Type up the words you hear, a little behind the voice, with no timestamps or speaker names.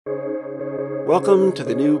Welcome to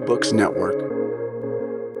the New Books Network.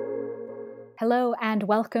 Hello and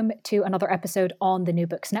welcome to another episode on the New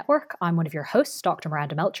Books Network. I'm one of your hosts, Dr.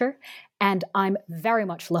 Miranda Melcher, and I'm very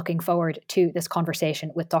much looking forward to this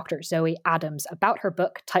conversation with Dr. Zoe Adams about her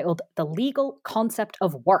book titled The Legal Concept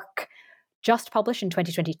of Work, just published in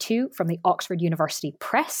 2022 from the Oxford University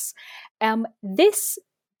Press. This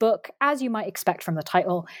book, as you might expect from the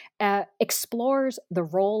title, explores the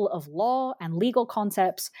role of law and legal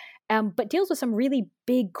concepts, but deals with some really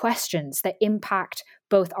big questions that impact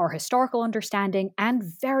both our historical understanding and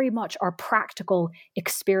very much our practical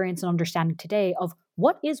experience and understanding today of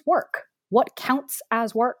what is work, what counts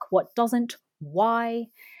as work, what doesn't, why.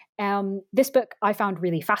 This book I found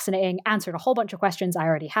really fascinating, answered a whole bunch of questions I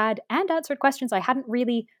already had, and answered questions I hadn't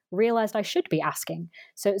really realized I should be asking.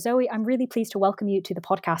 So Zoe, I'm really pleased to welcome you to the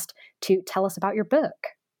podcast to tell us about your book.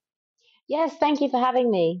 Yes, thank you for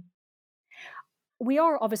having me. We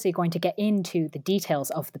are obviously going to get into the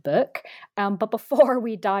details of the book, but before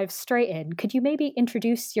we dive straight in, could you maybe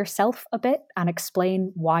introduce yourself a bit and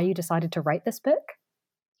explain why you decided to write this book?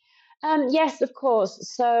 Yes, of course.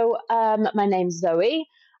 So my name's Zoe.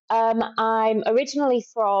 I'm originally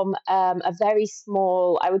from a very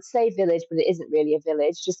small, I would say village, but it isn't really a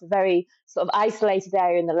village, just a very sort of isolated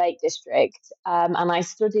area in the Lake District. And I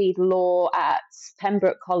studied law at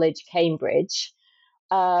Pembroke College, Cambridge.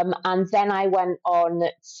 And then I went on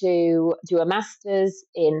to do a master's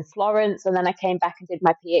in Florence, and then I came back and did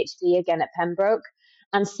my PhD again at Pembroke.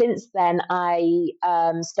 And since then, I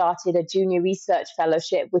started a junior research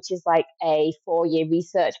fellowship, which is like a 4-year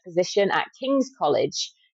research position at King's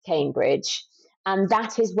College, Cambridge. And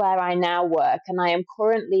that is where I now work. And I am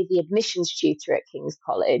currently the admissions tutor at King's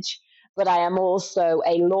College, but I am also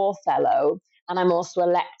a law fellow, and I'm also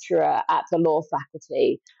a lecturer at the law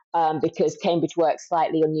faculty. Because Cambridge works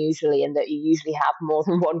slightly unusually in that you usually have more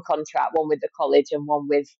than one contract, one with the college and one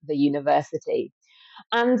with the university.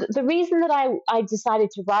 And the reason that I decided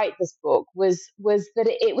to write this book was that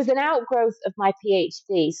it was an outgrowth of my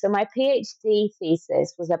PhD. So my PhD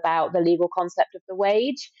thesis was about the legal concept of the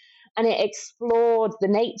wage, and it explored the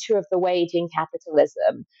nature of the wage in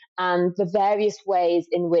capitalism and the various ways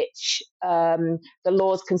in which the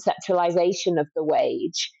law's conceptualization of the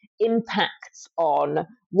wage impacts on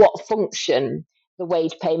what function the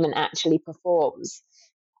wage payment actually performs.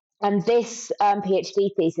 And this PhD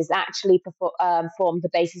thesis actually formed the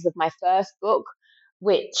basis of my first book,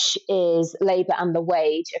 which is Labour and the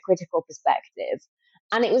Wage, A Critical Perspective.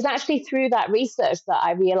 And it was actually through that research that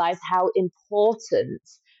I realized how important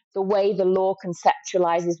the way the law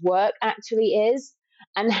conceptualizes work actually is,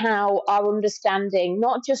 and how our understanding,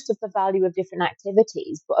 not just of the value of different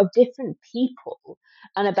activities, but of different people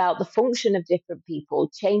and about the function of different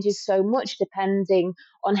people changes so much depending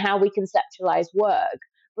on how we conceptualize work,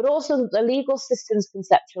 but also that the legal system's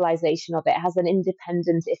conceptualization of it has an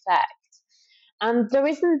independent effect. And there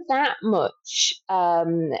isn't that much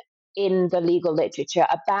in the legal literature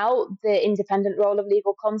about the independent role of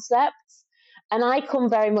legal concepts. And I come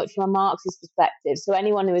very much from a Marxist perspective. So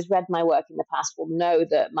anyone who has read my work in the past will know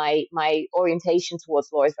that my orientation towards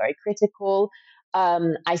law is very critical.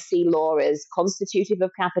 I see law as constitutive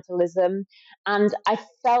of capitalism. And I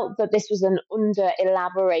felt that this was an under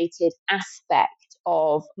elaborated aspect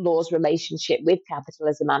of law's relationship with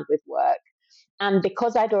capitalism and with work. And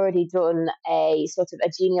because I'd already done a sort of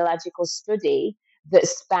a genealogical study that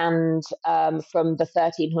spanned from the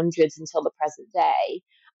 1300s until the present day,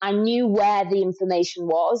 I knew where the information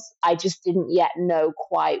was. I just didn't yet know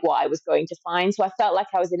quite what I was going to find. So I felt like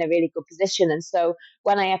I was in a really good position. And so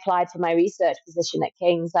when I applied for my research position at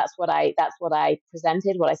King's, that's what I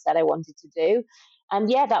presented, what I said I wanted to do. And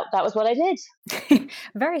yeah, that was what I did.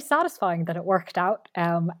 Very satisfying that it worked out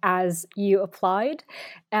as you applied,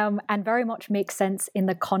 and very much makes sense in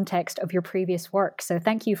the context of your previous work. So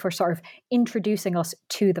thank you for sort of introducing us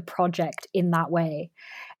to the project in that way.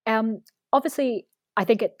 Obviously, I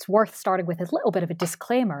think it's worth starting with a little bit of a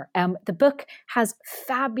disclaimer. The book has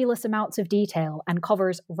fabulous amounts of detail and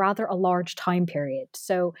covers rather a large time period.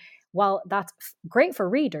 So while that's great for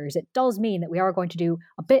readers, it does mean that we are going to do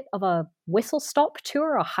a bit of a whistle-stop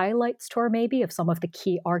tour, a highlights tour maybe of some of the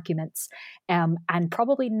key arguments, and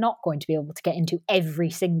probably not going to be able to get into every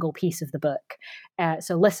single piece of the book.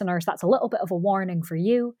 So listeners, that's a little bit of a warning for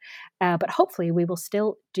you, but hopefully we will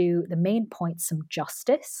still do the main points some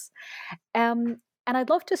justice. And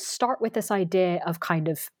I'd love to start with this idea of kind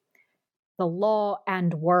of the law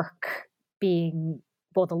and work being,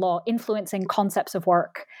 well, the law influencing concepts of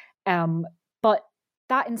work, but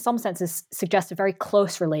that in some senses suggests a very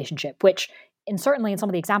close relationship, which certainly in some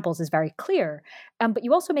of the examples is very clear. But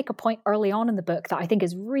you also make a point early on in the book that I think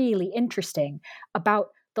is really interesting about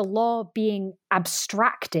the law being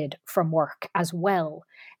abstracted from work as well.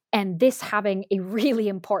 And this having a really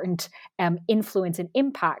important influence and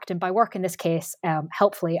impact. And by work in this case,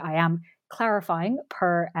 helpfully, I am clarifying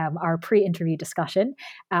per our pre-interview discussion.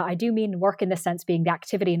 I do mean work in this sense being the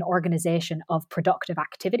activity and organization of productive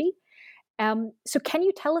activity. So can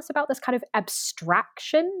you tell us about this kind of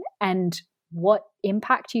abstraction and what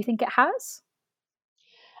impact you think it has?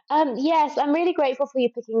 Yes, I'm really grateful for you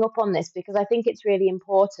picking up on this because I think it's really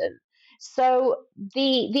important. So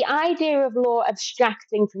the idea of law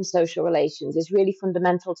abstracting from social relations is really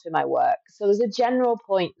fundamental to my work. So there's a general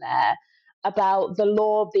point there about the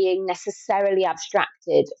law being necessarily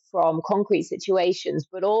abstracted from concrete situations,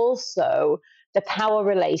 but also the power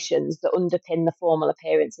relations that underpin the formal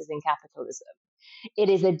appearances in capitalism. It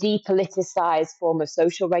is a depoliticized form of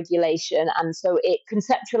social regulation, and so it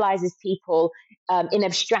conceptualizes people in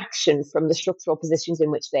abstraction from the structural positions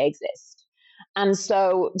in which they exist. And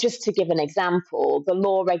so, just to give an example, the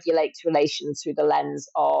law regulates relations through the lens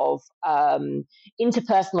of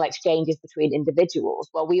interpersonal exchanges between individuals.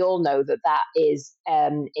 Well, we all know that that is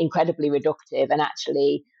incredibly reductive, and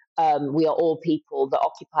actually, we are all people that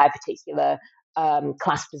occupy a particular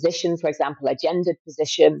class position, for example, a gendered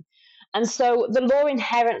position. And so the law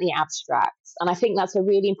inherently abstracts, and I think that's a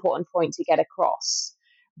really important point to get across.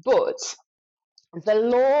 But the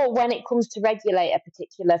law, when it comes to regulate a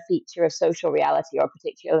particular feature of social reality or a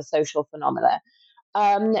particular social phenomena,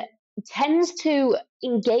 um, tends to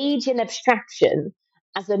engage in abstraction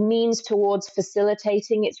as a means towards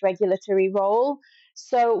facilitating its regulatory role.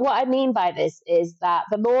 So, what I mean by this is that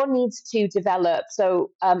the law needs to develop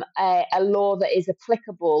a law that is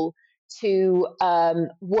applicable to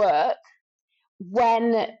work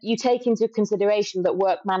when you take into consideration that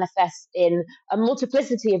work manifests in a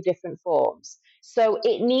multiplicity of different forms. So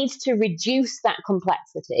it needs to reduce that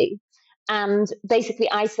complexity and basically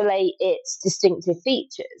isolate its distinctive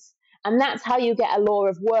features. And that's how you get a law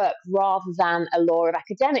of work rather than a law of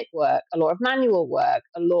academic work, a law of manual work,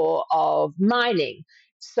 a law of mining,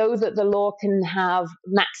 so that the law can have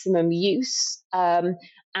maximum use and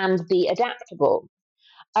be adaptable.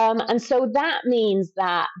 And so that means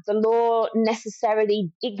that the law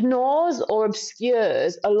necessarily ignores or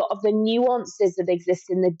obscures a lot of the nuances that exist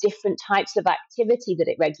in the different types of activity that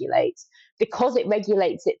it regulates, because it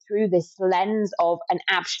regulates it through this lens of an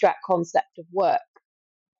abstract concept of work.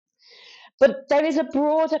 But there is a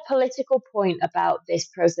broader political point about this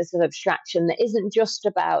process of abstraction that isn't just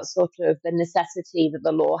about sort of the necessity that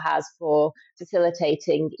the law has for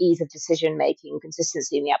facilitating ease of decision making,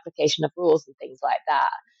 consistency in the application of rules, and things like that.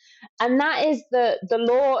 And that is the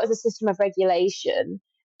law as a system of regulation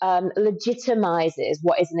legitimizes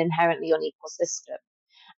what is an inherently unequal system.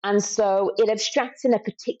 And so it abstracts in a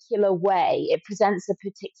particular way. It presents a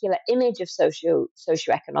particular image of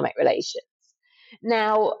socioeconomic relations.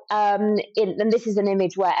 Now, and this is an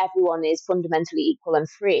image where everyone is fundamentally equal and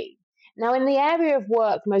free. Now, in the area of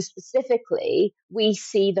work, most specifically, we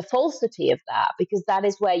see the falsity of that, because that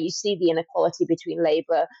is where you see the inequality between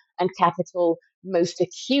labor and capital most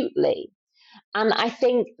acutely. And I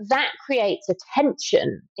think that creates a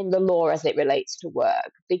tension in the law as it relates to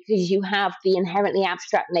work, because you have the inherently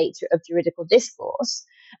abstract nature of juridical discourse,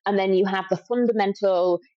 and then you have the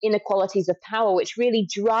fundamental inequalities of power, which really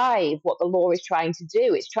drive what the law is trying to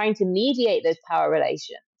do. It's trying to mediate those power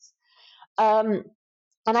relations. Um,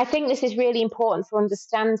 and I think this is really important for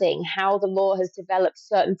understanding how the law has developed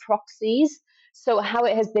certain proxies. So, how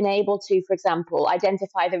it has been able to, for example,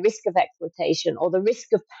 identify the risk of exploitation or the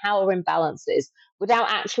risk of power imbalances without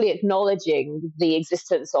actually acknowledging the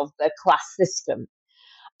existence of the class system.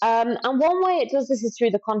 And one way it does this is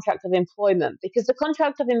through the contract of employment, because the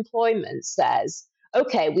contract of employment says,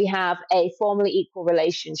 okay, we have a formally equal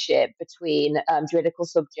relationship between juridical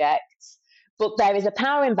subjects, but there is a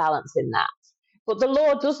power imbalance in that. But the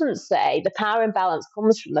law doesn't say the power imbalance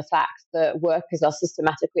comes from the fact that workers are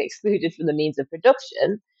systematically excluded from the means of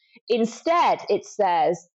production. Instead, it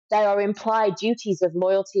says there are implied duties of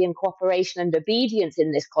loyalty and cooperation and obedience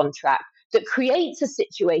in this contract that creates a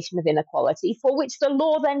situation of inequality for which the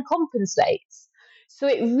law then compensates. So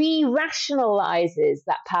it re-rationalizes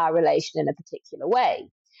that power relation in a particular way.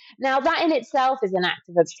 Now, that in itself is an act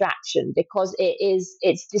of abstraction, because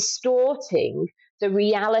it's distorting the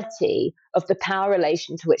reality of the power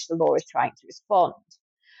relation to which the law is trying to respond.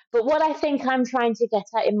 But what I think I'm trying to get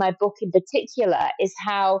at in my book in particular is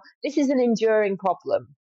how this is an enduring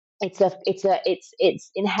problem. It's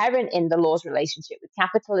inherent in the law's relationship with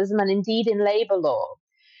capitalism and indeed in labor law.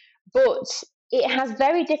 But it has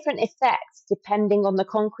very different effects depending on the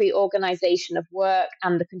concrete organisation of work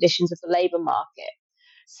and the conditions of the labour market.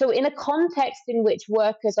 So, in a context in which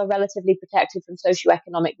workers are relatively protected from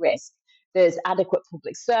socioeconomic risk, there's adequate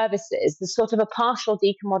public services, there's sort of a partial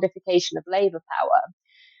decommodification of labour power.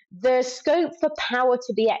 The scope for power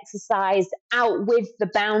to be exercised out with the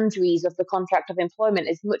boundaries of the contract of employment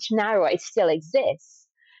is much narrower. It still exists,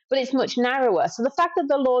 but it's much narrower. So the fact that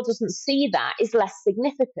the law doesn't see that is less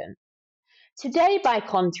significant. Today, by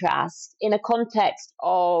contrast, in a context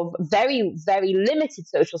of very, very limited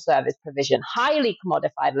social service provision, highly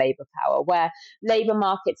commodified labour power, where labour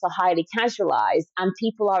markets are highly casualised and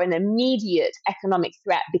people are in immediate economic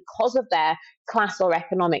threat because of their class or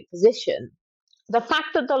economic position, the fact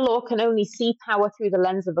that the law can only see power through the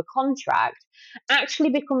lens of a contract actually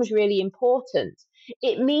becomes really important.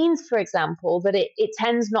 It means, for example, that it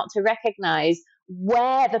tends not to recognize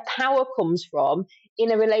where the power comes from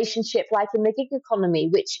in a relationship like in the gig economy,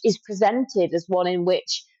 which is presented as one in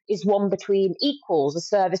which is one between equals, a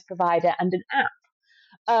service provider and an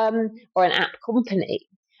app or an app company.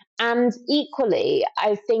 And equally,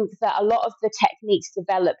 I think that a lot of the techniques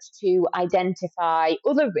developed to identify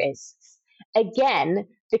other risks, again,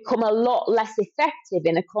 become a lot less effective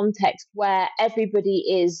in a context where everybody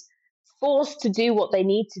is forced to do what they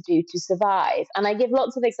need to do to survive. And I give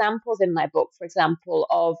lots of examples in my book, for example,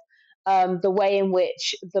 of the way in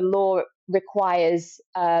which the law requires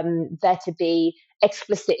there to be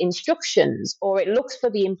explicit instructions, or it looks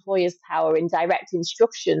for the employer's power in direct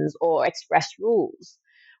instructions or express rules.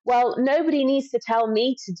 Well, nobody needs to tell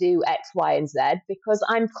me to do X, Y, and Z because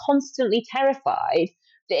I'm constantly terrified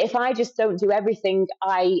that if I just don't do everything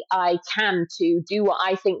I can to do what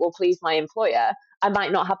I think will please my employer, I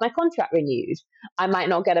might not have my contract renewed. I might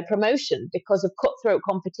not get a promotion because of cutthroat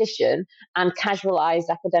competition and casualized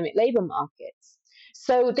academic labor markets.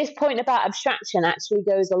 So this point about abstraction actually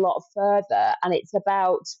goes a lot further, and it's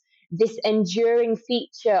about this enduring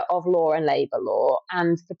feature of law and labor law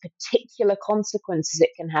and the particular consequences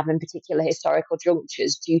it can have in particular historical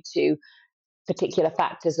junctures due to particular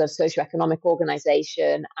factors of socioeconomic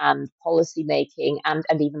organization and policy making and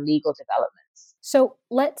even legal developments. So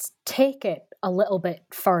let's take it a little bit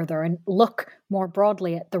further and look more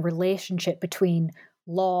broadly at the relationship between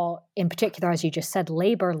law, in particular, as you just said,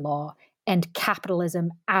 labor law, and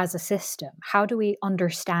capitalism as a system. How do we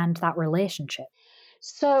understand that relationship?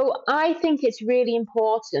 So I think it's really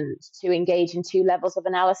important to engage in two levels of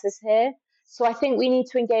analysis here. So I think we need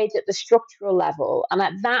to engage at the structural level. And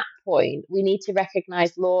at that point, we need to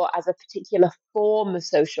recognize law as a particular form of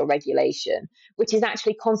social regulation, which is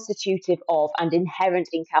actually constitutive of and inherent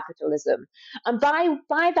in capitalism. And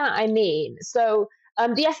by that, I mean,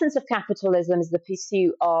 the essence of capitalism is the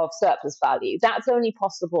pursuit of surplus value. That's only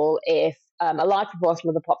possible if a large proportion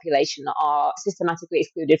of the population are systematically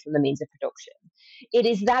excluded from the means of production. It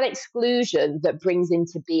is that exclusion that brings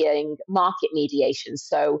into being market mediation,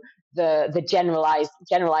 so the generalized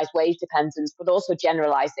wage dependence, but also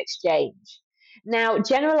generalized exchange. Now,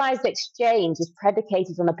 generalized exchange is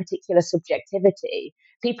predicated on a particular subjectivity.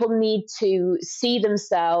 People need to see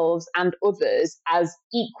themselves and others as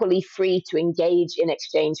equally free to engage in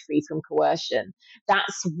exchange free from coercion.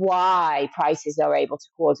 That's why prices are able to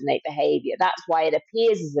coordinate behavior. That's why it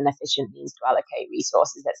appears as an efficient means to allocate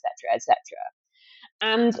resources, etc., etc.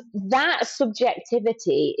 And that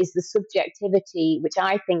subjectivity is the subjectivity which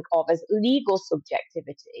I think of as legal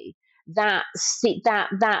subjectivity, that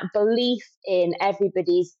belief in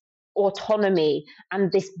everybody's autonomy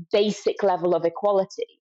and this basic level of equality.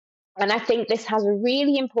 And I think this has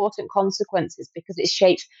really important consequences because it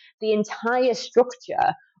shapes the entire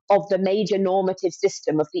structure of the major normative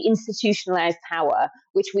system of the institutionalized power,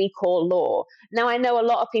 which we call law. Now, I know a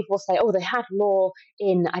lot of people say, oh, they had law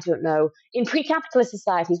in, I don't know, in pre-capitalist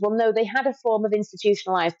societies. Well, no, they had a form of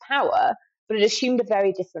institutionalized power, but it assumed a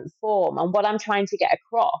very different form. And what I'm trying to get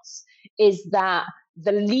across is that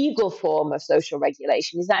the legal form of social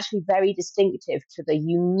regulation is actually very distinctive to the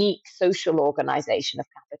unique social organization of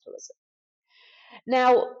capitalism.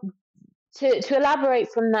 Now, to elaborate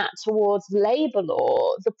from that towards labor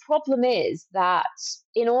law, the problem is that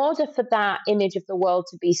in order for that image of the world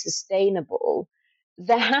to be sustainable,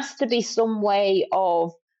 there has to be some way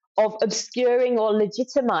of obscuring or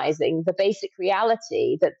legitimizing the basic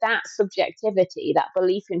reality that subjectivity, that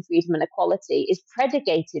belief in freedom and equality, is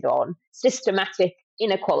predicated on systematic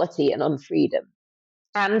inequality and unfreedom.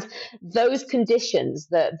 And those conditions,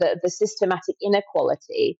 the systematic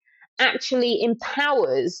inequality, actually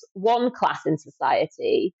empowers one class in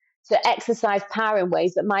society to exercise power in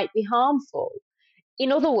ways that might be harmful.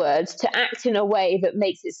 In other words, to act in a way that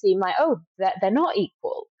makes it seem like, oh, they're not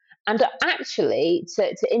equal. and actually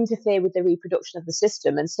to interfere with the reproduction of the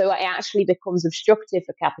system. And so it actually becomes obstructive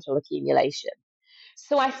for capital accumulation.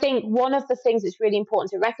 So I think one of the things that's really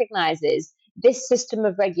important to recognize is this system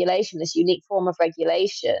of regulation, this unique form of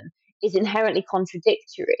regulation, is inherently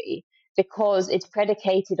contradictory because it's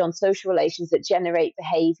predicated on social relations that generate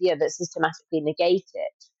behavior that systematically negate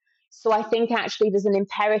it. So I think actually there's an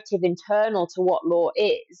imperative internal to what law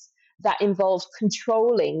is that involves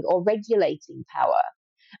controlling or regulating power.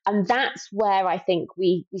 And that's where I think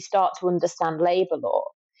we start to understand labor law.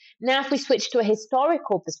 Now, if we switch to a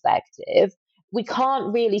historical perspective, we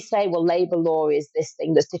can't really say, well, labor law is this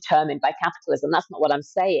thing that's determined by capitalism. That's not what I'm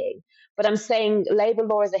saying. But I'm saying labor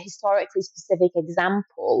law is a historically specific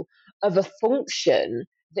example of a function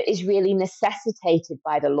that is really necessitated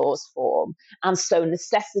by the law's form, and so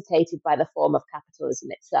necessitated by the form of capitalism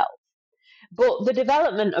itself. But the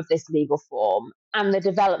development of this legal form and the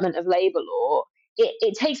development of labor law,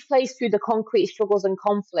 it takes place through the concrete struggles and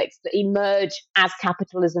conflicts that emerge as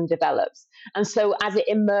capitalism develops. And so as it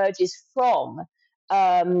emerges from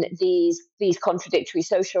these contradictory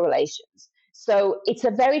social relations. So it's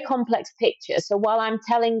a very complex picture. So while I'm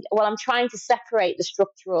trying to separate the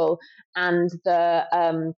structural and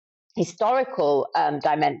the historical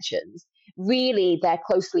dimensions, really they're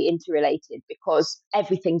closely interrelated because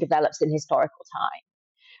everything develops in historical time.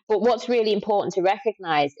 But what's really important to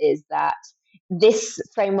recognize is that this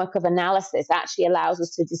framework of analysis actually allows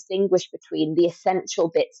us to distinguish between the essential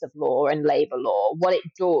bits of law and labor law, what it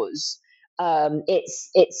does,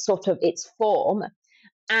 its form,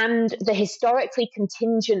 and the historically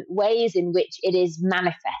contingent ways in which it is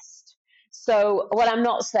manifest. So what I'm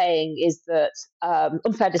not saying is that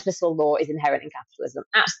unfair dismissal law is inherent in capitalism.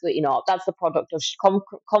 Absolutely not. That's the product of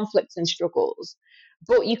conflicts and struggles.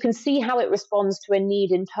 But you can see how it responds to a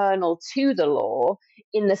need internal to the law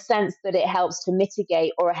in the sense that it helps to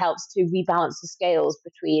mitigate or helps to rebalance the scales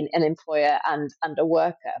between an employer and a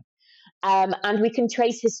worker. And we can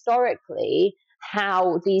trace historically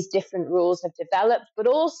how these different rules have developed, but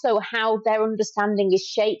also how their understanding is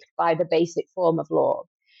shaped by the basic form of law.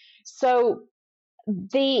 So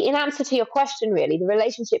in answer to your question, really, the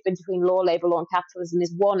relationship between law, labor law, and capitalism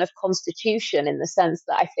is one of constitution in the sense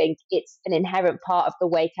that I think it's an inherent part of the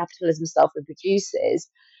way capitalism self-reproduces.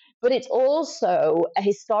 But it's also a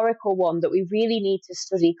historical one that we really need to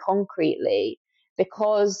study concretely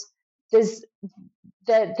because there's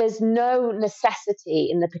no necessity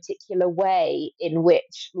in the particular way in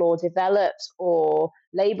which law develops or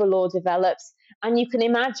labor law develops. And you can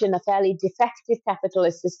imagine a fairly defective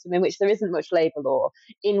capitalist system in which there isn't much labor law,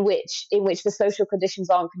 in which the social conditions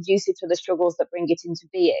aren't conducive to the struggles that bring it into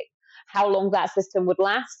being. How long that system would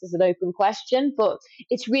last is an open question, but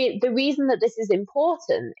the reason that this is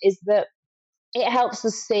important is that it helps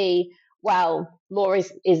us see, well, law is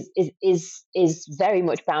very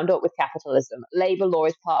much bound up with capitalism. Labor law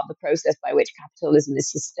is part of the process by which capitalism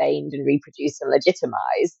is sustained and reproduced and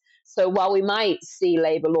legitimized. So while we might see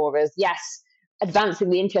labor law as, yes, advancing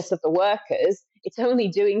the interests of the workers, it's only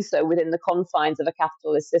doing so within the confines of a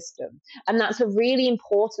capitalist system. And that's a really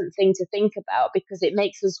important thing to think about because it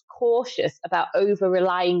makes us cautious about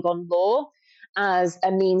over-relying on law as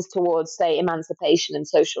a means towards, say, emancipation and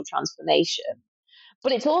social transformation.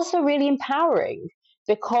 But it's also really empowering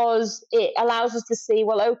because it allows us to see,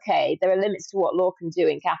 well, okay, there are limits to what law can do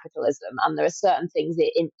in capitalism, and there are certain things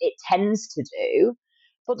it tends to do,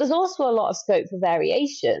 but there's also a lot of scope for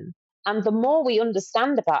variation. And the more we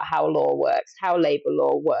understand about how law works, how labor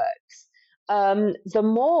law works, the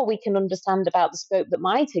more we can understand about the scope that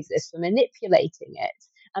might exist for manipulating it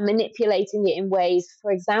and manipulating it in ways,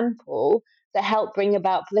 for example, that help bring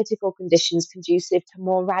about political conditions conducive to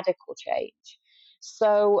more radical change.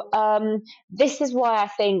 So this is why I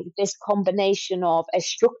think this combination of a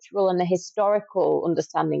structural and a historical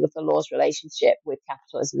understanding of the law's relationship with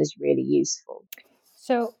capitalism is really useful.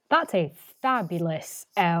 So that's a fabulous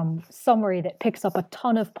summary that picks up a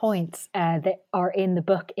ton of points that are in the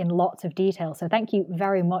book in lots of detail. So thank you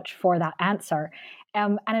very much for that answer.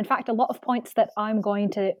 And in fact, a lot of points that I'm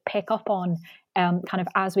going to pick up on kind of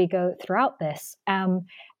as we go throughout this.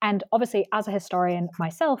 And obviously, as a historian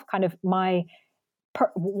myself, kind of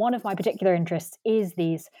one of my particular interests is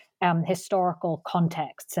these historical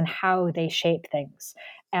contexts and how they shape things.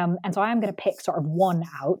 And so I am going to pick sort of one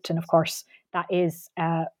out. And of course, that is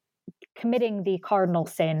committing the cardinal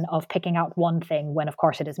sin of picking out one thing when, of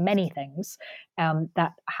course, it is many things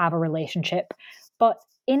that have a relationship. But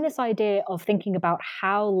in this idea of thinking about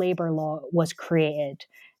how labor law was created,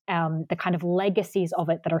 the kind of legacies of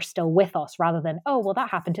it that are still with us, rather than, oh, well, that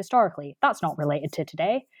happened historically. That's not related to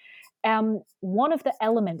today. One of the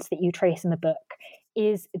elements that you trace in the book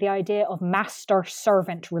is the idea of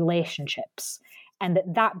master-servant relationships, and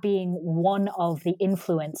that being one of the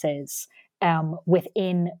influences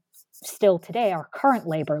within still today our current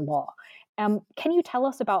labor law. Can you tell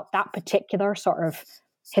us about that particular sort of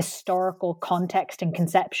historical context and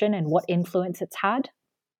conception and what influence it's had?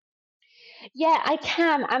 Yeah, I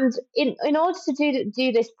can. And in order to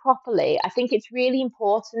do this properly, I think it's really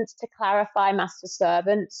important to clarify master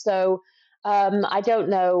servant. So I don't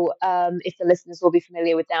know if the listeners will be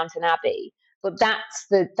familiar with Downton Abbey, but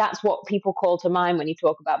that's what people call to mind when you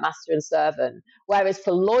talk about master and servant. Whereas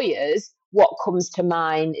for lawyers, what comes to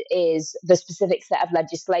mind is the specific set of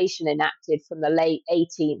legislation enacted from the late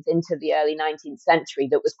 18th into the early 19th century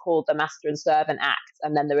that was called the Master and Servant Act,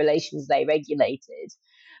 and then the relations they regulated.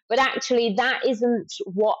 But actually, that isn't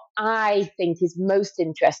what I think is most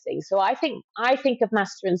interesting. So I think of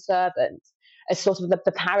master and servant as sort of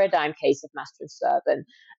the paradigm case of master and servant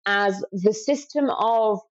as the system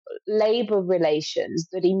of labor relations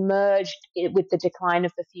that emerged with the decline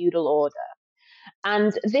of the feudal order.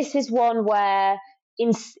 And this is one where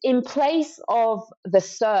in place of the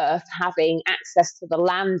serf having access to the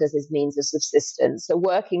land as his means of subsistence, so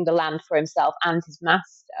working the land for himself and his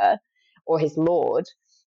master or his lord,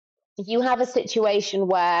 you have a situation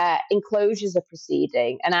where enclosures are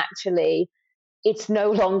proceeding, and actually it's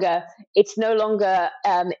no longer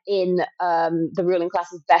in the ruling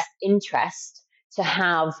class's best interest to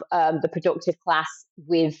have the productive class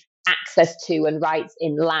with access to and rights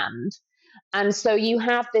in land. And so you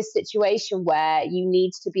have this situation where you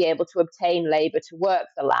need to be able to obtain labor to work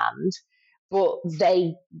the land, but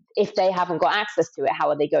if they haven't got access to it, how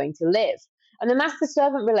are they going to live? And the master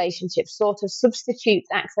servant relationship sort of substitutes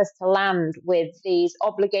access to land with these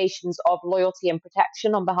obligations of loyalty and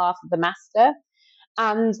protection on behalf of the master.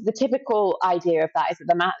 And the typical idea of that is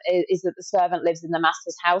that the servant lives in the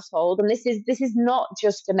master's household, and this is not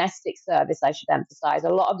just domestic service. I should emphasize a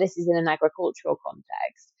lot of this is in an agricultural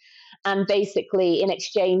context, and basically in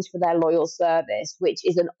exchange for their loyal service, which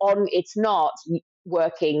is it's not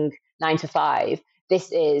working 9 to 5.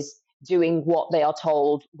 This is doing what they are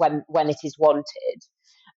told when it is wanted.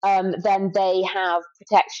 Then they have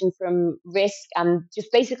protection from risk and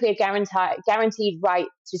just basically a guaranteed right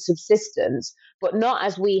to subsistence, but not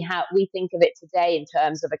as we think of it today in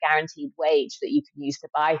terms of a guaranteed wage that you can use to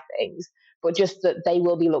buy things, but just that they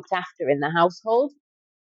will be looked after in the household.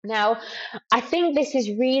 Now, I think this is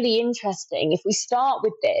really interesting if we start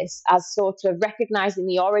with this as sort of recognizing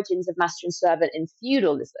the origins of master and servant in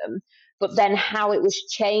feudalism, but then how it was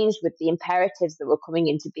changed with the imperatives that were coming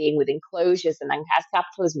into being with enclosures and then as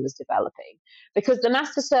capitalism was developing. Because the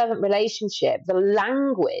master servant relationship, the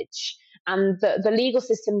language, and the legal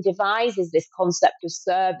system devises this concept of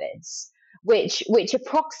service. Which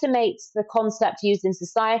approximates the concept used in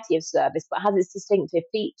society of service, but has its distinctive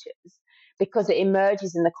features because it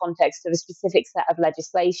emerges in the context of a specific set of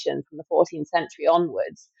legislation from the 14th century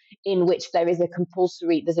onwards, in which there's a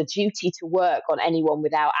duty to work on anyone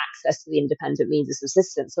without access to the independent means of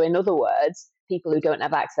subsistence. So in other words, people who don't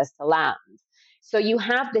have access to land. So you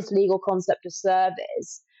have this legal concept of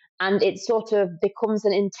service, and it sort of becomes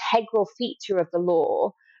an integral feature of the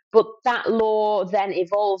law. But that law then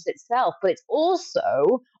evolves itself, but it's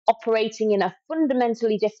also operating in a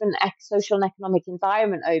fundamentally different social and economic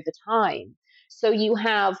environment over time. So you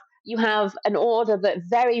have an order that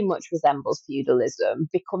very much resembles feudalism,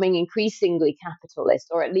 becoming increasingly capitalist,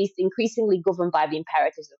 or at least increasingly governed by the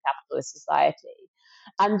imperatives of capitalist society.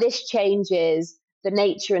 And this changes the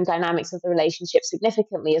nature and dynamics of the relationship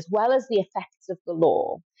significantly, as well as the effects of the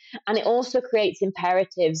law. And it also creates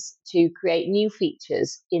imperatives to create new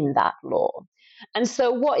features in that law. And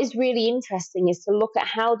so what is really interesting is to look at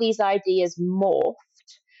how these ideas morphed,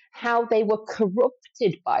 how they were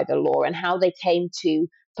corrupted by the law, and how they came to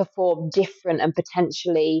perform different and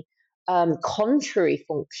potentially contrary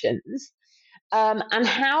functions, and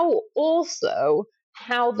how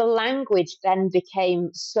the language then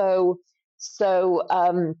became so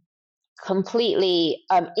completely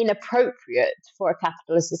inappropriate for a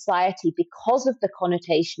capitalist society because of the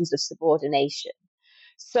connotations of subordination.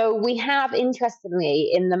 So we have,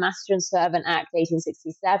 interestingly, in the Master and Servant Act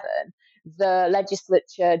 1867, the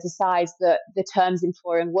legislature decides that the terms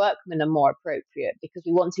employer and workman are more appropriate because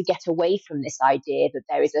we want to get away from this idea that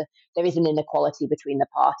there is an inequality between the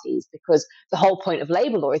parties, because the whole point of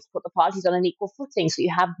labor law is to put the parties on an equal footing. So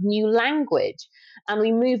you have new language, and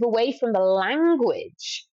we move away from the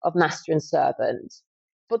language of master and servant.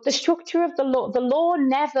 But the structure of the law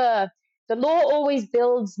always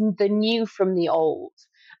builds the new from the old.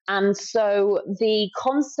 And so the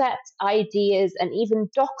concepts, ideas, and even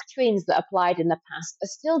doctrines that applied in the past are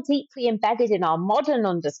still deeply embedded in our modern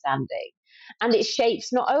understanding. And it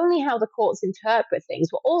shapes not only how the courts interpret things,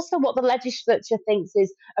 but also what the legislature thinks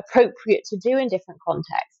is appropriate to do in different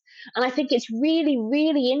contexts. And I think it's really,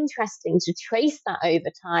 really interesting to trace that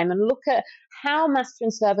over time and look at how master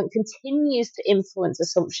and servant continues to influence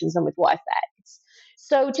assumptions and with what effects.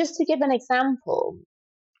 So, just to give an example,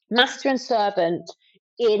 master and servant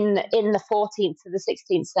in the 14th to the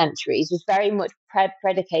 16th centuries was very much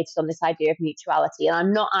predicated on this idea of mutuality. And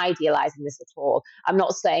I'm not idealizing this at all. I'm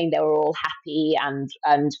not saying they were all happy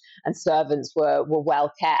and servants were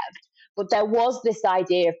well kept, but there was this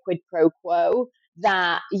idea of quid pro quo,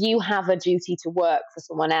 that you have a duty to work for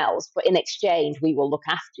someone else, but in exchange we will look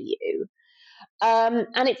after you.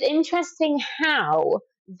 And it's interesting how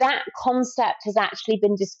that concept has actually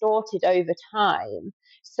been distorted over time.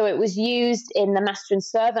 So it was used in the master and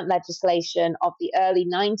servant legislation of the early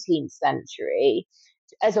 19th century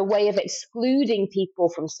as a way of excluding people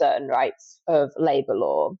from certain rights of labor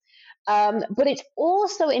law. But it's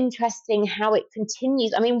also interesting how it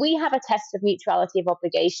continues. I mean, we have a test of mutuality of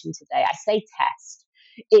obligation today. I say test.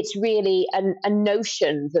 It's really a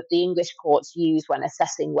notion that the English courts use when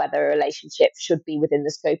assessing whether a relationship should be within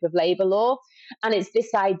the scope of labour law. And it's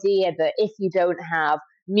this idea that if you don't have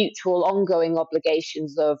mutual ongoing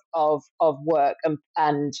obligations of work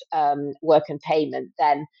and work and payment,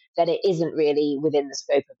 then it isn't really within the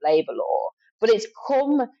scope of labour law. But it's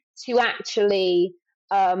come to actually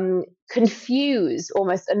confuse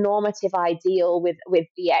almost a normative ideal with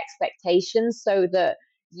the expectations, so that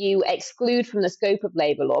you exclude from the scope of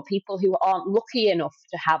labour law people who aren't lucky enough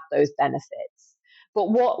to have those benefits. But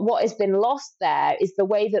what has been lost there is the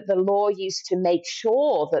way that the law used to make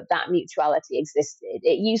sure that mutuality existed.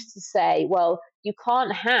 It used to say, well, you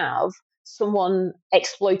can't have someone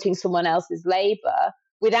exploiting someone else's labour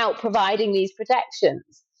without providing these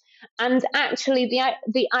protections. And actually,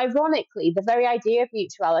 ironically, the very idea of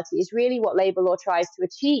mutuality is really what labour law tries to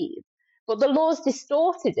achieve. But the law's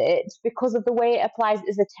distorted it because of the way it applies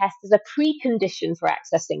as a test, as a precondition for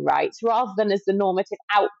accessing rights, rather than as the normative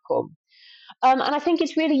outcome. And I think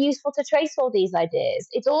it's really useful to trace all these ideas.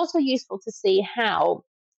 It's also useful to see how,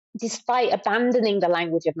 despite abandoning the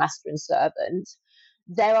language of master and servant,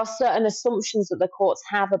 there are certain assumptions that the courts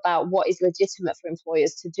have about what is legitimate for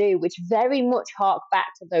employers to do, which very much hark back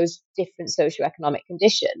to those different socioeconomic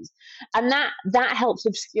conditions. And that helps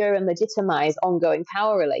obscure and legitimize ongoing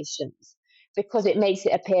power relations, because it makes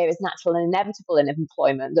it appear as natural and inevitable in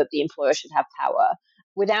employment that the employer should have power,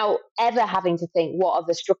 without ever having to think what's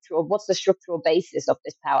the structural basis of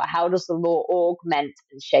this power? How does the law augment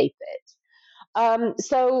and shape it?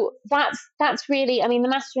 So that's really, I mean, the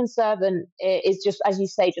master and servant is just, as you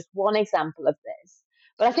say, just one example of this.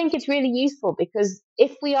 But I think it's really useful because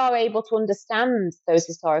if we are able to understand those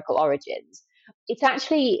historical origins, it's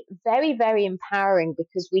actually very, very empowering,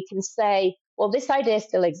 because we can say, well, this idea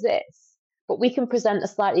still exists, but we can present a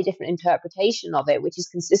slightly different interpretation of it, which is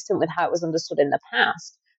consistent with how it was understood in the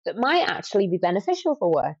past, that might actually be beneficial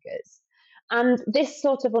for workers. And this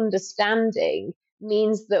sort of understanding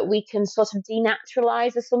means that we can sort of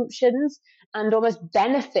denaturalize assumptions and almost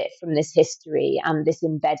benefit from this history and this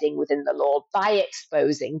embedding within the law by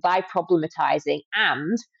exposing, by problematizing,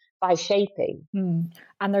 and by shaping.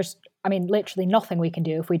 And there's, I mean, literally nothing we can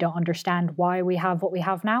do if we don't understand why we have what we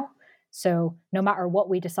have now. So no matter what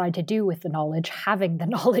we decide to do with the knowledge, having the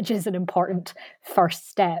knowledge is an important first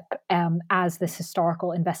step as this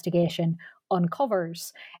historical investigation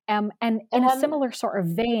uncovers. And in a similar sort of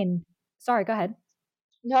vein, sorry, go ahead.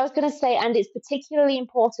 No, I was going to say, and it's particularly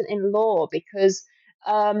important in law because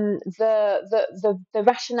the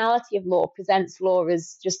rationality of law presents law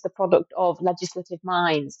as just the product of legislative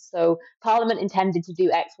minds. So Parliament intended to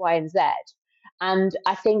do X, Y, and Z. And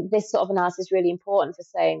I think this sort of analysis is really important for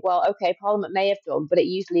saying, well, okay, Parliament may have done, but it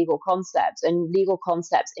used legal concepts, and legal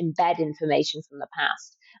concepts embed information from the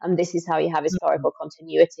past. And this is how you have historical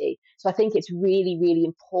continuity. So I think it's really, really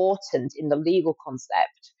important in the legal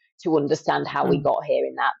concept to understand how we got here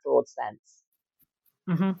in that broad sense.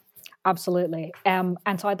 Mm-hmm. Absolutely. And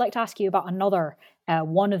so I'd like to ask you about another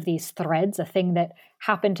one of these threads, a thing that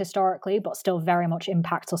happened historically, but still very much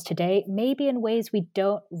impacts us today, maybe in ways we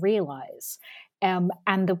don't realize. And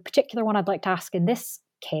the particular one I'd like to ask in this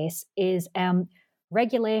case is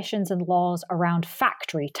regulations and laws around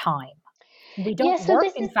factory time. We don't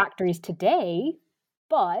work in factories today,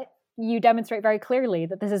 but you demonstrate very clearly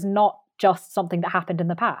that this is not just something that happened in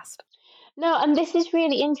the past. No, and this is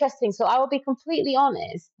really interesting. So I will be completely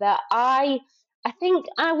honest that I think,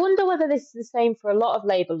 I wonder whether this is the same for a lot of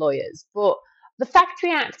labour lawyers, but the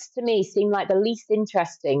Factory Acts to me seem like the least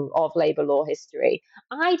interesting of labour law history.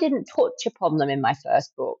 I didn't touch upon them in my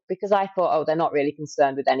first book because I thought, oh, they're not really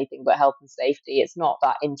concerned with anything but health and safety. It's not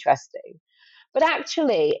that interesting. But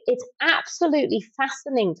actually, it's absolutely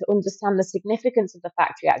fascinating to understand the significance of the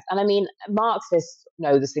Factory Acts. And I mean, Marxists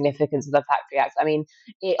know the significance of the Factory Acts. I mean,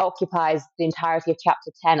 it occupies the entirety of chapter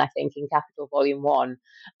 10, I think, in Capital Volume 1.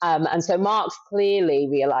 And so Marx clearly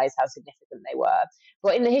realized how significant they were.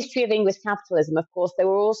 But in the history of English capitalism, of course, they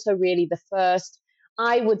were also really the first,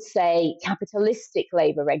 I would say, capitalistic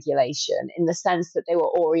labour regulation, in the sense that they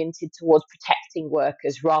were oriented towards protecting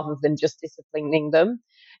workers rather than just disciplining them.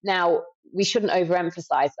 Now, we shouldn't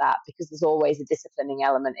overemphasize that because there's always a disciplining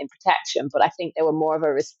element in protection, but I think they were more of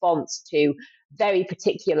a response to very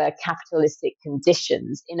particular capitalistic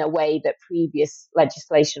conditions in a way that previous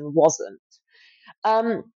legislation wasn't.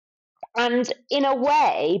 And in a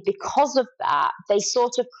way, because of that, they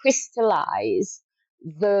sort of crystallize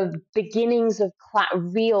the beginnings of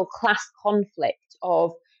real class conflict,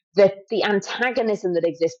 of the antagonism that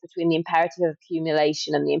exists between the imperative of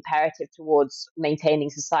accumulation and the imperative towards maintaining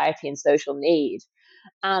society and social need.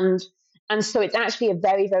 And so it's actually a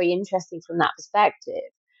very, very interesting from that perspective.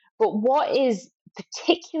 But what is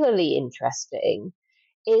particularly interesting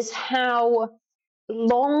is how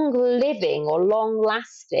long living or long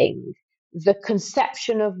lasting the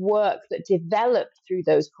conception of work that developed through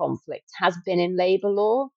those conflicts has been in labour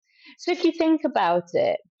law. So if you think about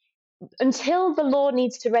it, until the law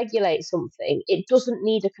needs to regulate something, it doesn't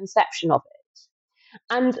need a conception of it.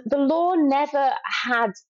 And the law never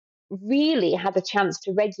really had a chance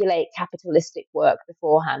to regulate capitalistic work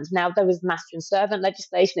beforehand. Now, there was master and servant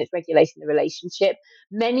legislation, it's regulating the relationship,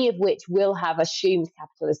 many of which will have assumed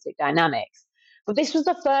capitalistic dynamics. But this was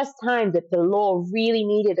the first time that the law really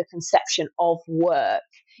needed a conception of work,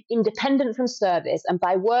 independent from service. And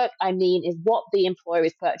by work, I mean is what the employer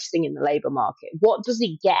is purchasing in the labour market. What does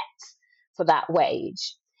he get for that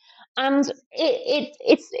wage? And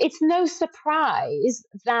it's no surprise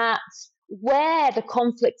that where the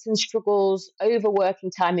conflicts and struggles over working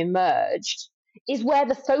time emerged is where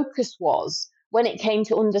the focus was when it came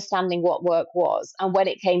to understanding what work was and when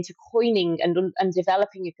it came to coining and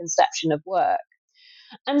developing a conception of work.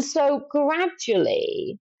 And so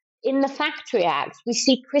gradually, in the Factory Acts, we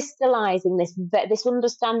see crystallizing this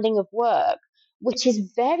understanding of work, which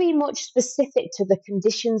is very much specific to the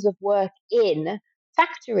conditions of work in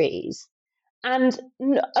factories. And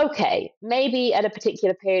okay, maybe at a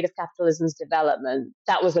particular period of capitalism's development,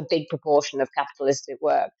 that was a big proportion of capitalistic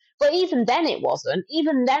work. But even then it wasn't.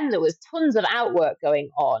 Even then there was tons of outwork going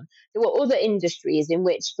on. There were other industries in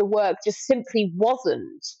which the work just simply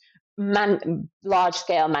wasn't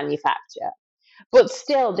large-scale manufacture. But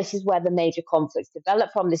still, this is where the major conflicts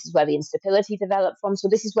developed from. This is where the instability developed from. So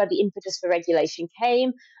this is where the impetus for regulation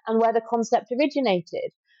came and where the concept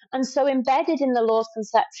originated. And so embedded in the law's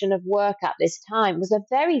conception of work at this time was a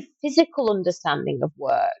very physical understanding of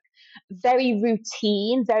work, very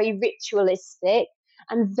routine, very ritualistic,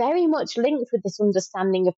 and very much linked with this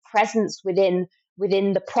understanding of presence within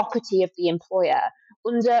the property of the employer,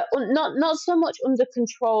 not so much under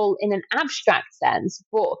control in an abstract sense,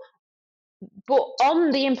 but on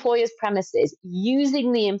the employer's premises,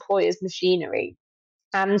 using the employer's machinery,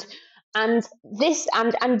 and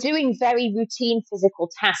doing very routine physical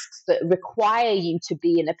tasks that require you to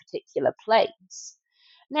be in a particular place.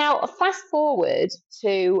 Now, fast forward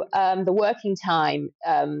to the working time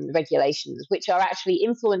regulations, which are actually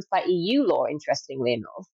influenced by EU law, interestingly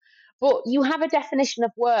enough. But you have a definition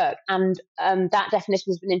of work, and that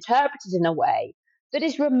definition has been interpreted in a way that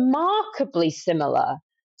is remarkably similar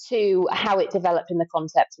to how it developed in the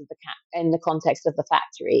context of the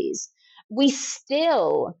factories. We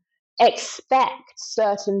still expect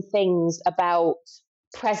certain things about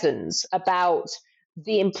presence, about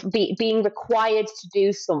being required to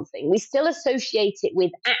do something. We still associate it with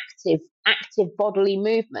active bodily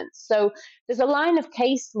movements. So there's a line of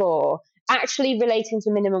case law actually relating to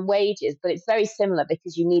minimum wages, but it's very similar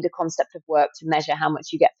because you need a concept of work to measure how much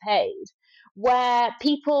you get paid, where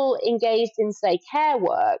people engaged in, say, care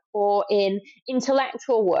work or in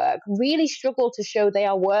intellectual work really struggle to show they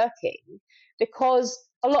are working because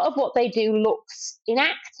a lot of what they do looks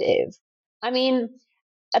inactive. I mean,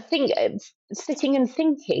 I think sitting and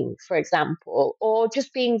thinking, for example, or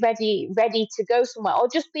just being ready to go somewhere, or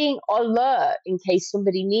just being alert in case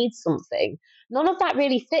somebody needs something. None of that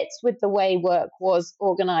really fits with the way work was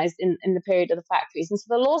organized in the period of the factories. And so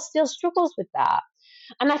the law still struggles with that.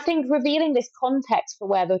 And I think revealing this context for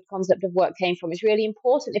where the concept of work came from is really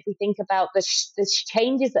important if we think about the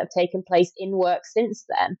changes that have taken place in work since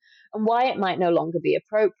then and why it might no longer be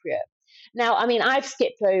appropriate. Now, I mean, I've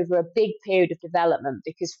skipped over a big period of development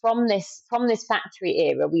because from this factory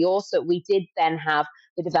era, we did then have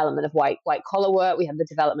the development of white collar work. We have the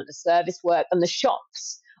development of service work, and the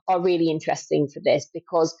shops are really interesting for this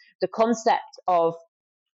because the concept of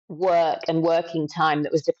work and working time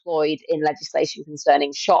that was deployed in legislation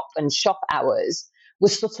concerning shop and shop hours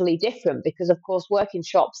was subtly different because, of course, work in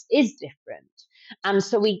shops is different. And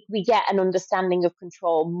so we get an understanding of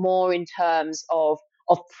control more in terms of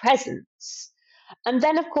presence. And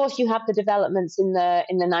then, of course, you have the developments in the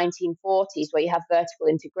 1940s where you have vertical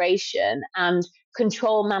integration and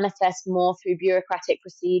control manifests more through bureaucratic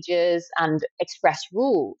procedures and express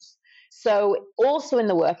rules. So also in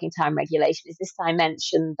the working time regulation is this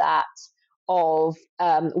dimension that of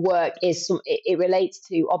work it relates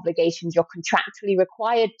to obligations you're contractually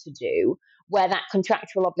required to do, where that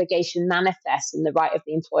contractual obligation manifests in the right of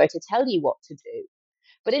the employer to tell you what to do.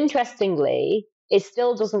 But interestingly, it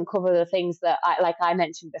still doesn't cover the things that, like I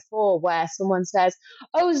mentioned before, where someone says,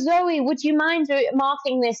 "Oh, Zoe, would you mind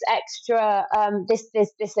marking this extra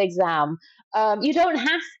this exam? You don't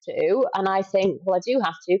have to." And I think, well, I do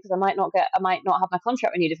have to because I might not have my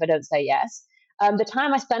contract renewed if I don't say yes. The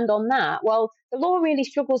time I spend on that, well, the law really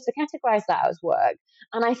struggles to categorize that as work.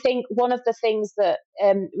 And I think one of the things that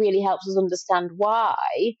really helps us understand why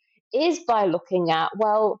is by looking at,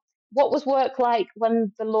 well, what was work like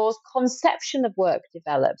when the law's conception of work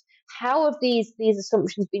developed? How have these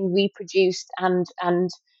assumptions been reproduced and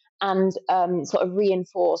sort of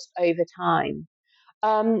reinforced over time?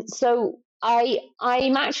 So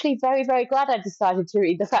I'm actually very, very glad I decided to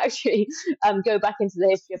read the factory, go back into the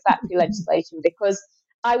history of factory legislation, because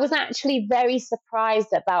I was actually very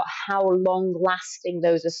surprised about how long lasting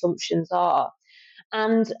those assumptions are.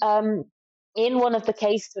 And in one of the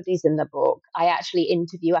case studies in the book, I actually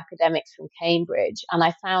interview academics from Cambridge, and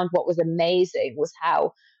I found what was amazing was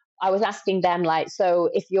how I was asking them, like, so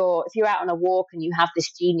if you're out on a walk and you have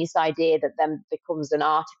this genius idea that then becomes an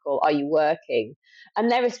article, are you working?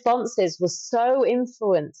 And their responses were so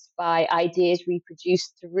influenced by ideas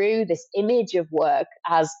reproduced through this image of work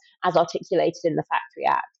as articulated in the Factory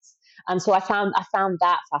Acts. And so I found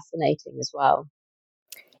that fascinating as well.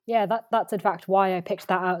 Yeah, that's in fact why I picked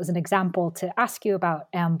that out as an example to ask you about,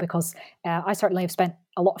 because I certainly have spent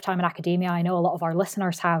a lot of time in academia. I know a lot of our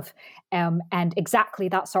listeners have, and exactly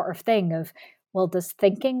that sort of thing of, well, does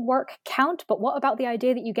thinking work count? But what about the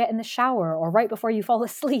idea that you get in the shower or right before you fall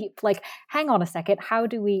asleep? Like, hang on a second, how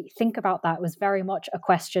do we think about that? Was very much a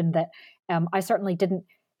question that I certainly didn't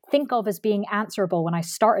think of as being answerable when I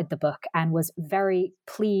started the book, and was very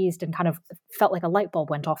pleased and kind of felt like a light bulb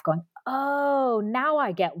went off going, oh, now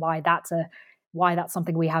I get why that's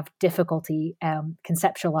something we have difficulty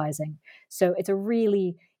conceptualizing. So it's a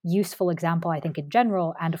really useful example, I think, in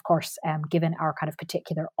general, and of course, given our kind of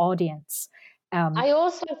particular audience. I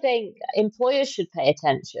also think employers should pay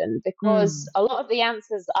attention because a lot of the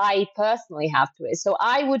answers I personally have to it. So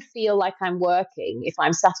I would feel like I'm working if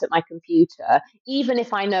I'm sat at my computer, even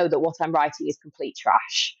if I know that what I'm writing is complete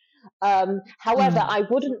trash. However, I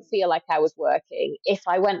wouldn't feel like I was working if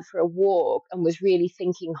I went for a walk and was really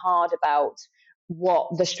thinking hard about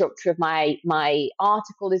what the structure of my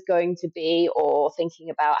article is going to be, or thinking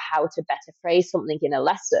about how to better phrase something in a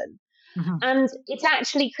lesson. Mm-hmm. And it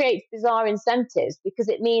actually creates bizarre incentives because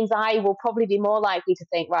it means I will probably be more likely to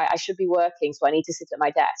think, right, I should be working, so I need to sit at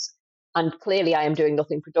my desk. And clearly I am doing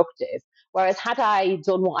nothing productive. Whereas had I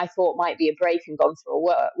done what I thought might be a break and gone for a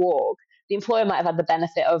walk, the employer might have had the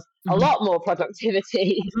benefit of a lot more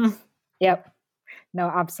productivity. Yep. No,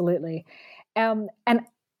 absolutely. And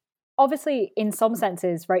obviously, in some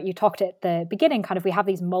senses, right, you talked at the beginning, kind of, we have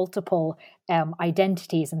these multiple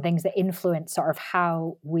identities and things that influence sort of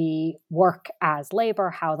how we work as labor,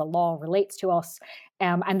 how the law relates to us.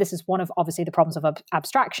 And this is one of, obviously, the problems of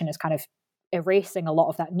abstraction, is kind of erasing a lot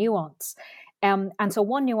of that nuance. And so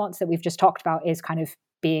one nuance that we've just talked about is kind of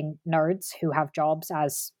being nerds who have jobs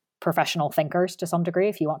as professional thinkers to some degree,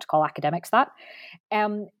 if you want to call academics that.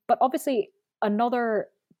 But obviously, another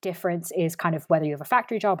difference is kind of whether you have a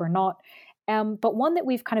factory job or not. But one that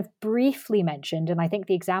we've kind of briefly mentioned, and I think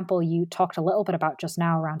the example you talked a little bit about just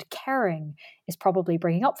now around caring is probably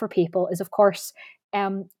bringing up for people, is of course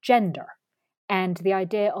gender, and the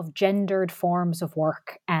idea of gendered forms of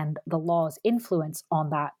work and the law's influence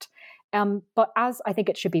on that. But as I think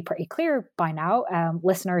it should be pretty clear by now,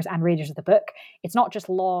 listeners and readers of the book, it's not just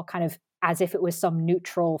law kind of as if it was some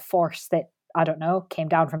neutral force that, I don't know, came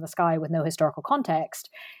down from the sky with no historical context.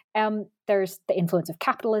 There's the influence of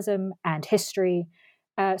capitalism and history.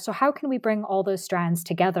 So how can we bring all those strands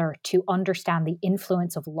together to understand the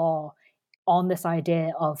influence of law on this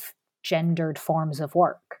idea of gendered forms of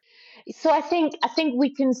work? So I think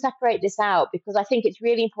we can separate this out, because I think it's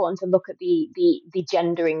really important to look at the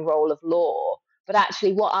gendering role of law. But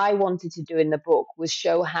actually, what I wanted to do in the book was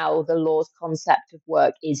show how the law's concept of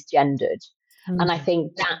work is gendered. And I Mm.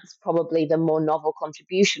 think that's probably the more novel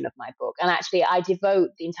contribution of my book. And actually, I devote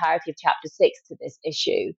the entirety of chapter 6 to this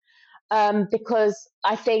issue, because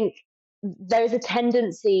I think there's a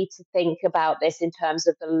tendency to think about this in terms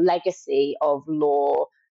of the legacy of law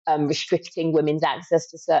restricting women's access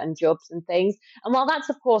to certain jobs and things. And while that's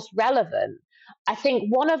of course relevant, I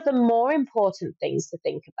think one of the more important things to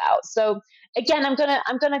think about. So again, I'm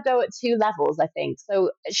gonna go at two levels. I think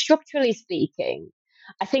so. Structurally speaking,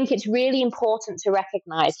 I think it's really important to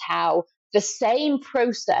recognize how the same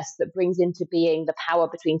process that brings into being the power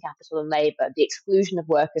between capital and labor, the exclusion of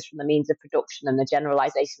workers from the means of production, and the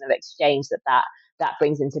generalization of exchange that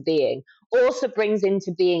brings into being, also brings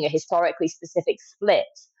into being a historically specific split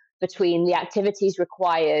between the activities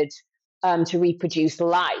required to reproduce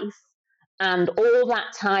life and all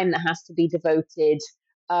that time that has to be devoted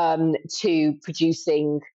to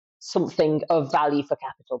producing something of value for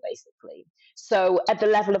capital, basically. So, at the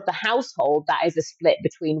level of the household, that is a split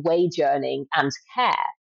between wage earning and care.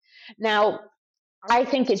 Now, I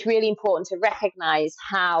think it's really important to recognize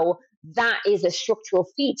how that is a structural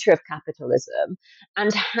feature of capitalism,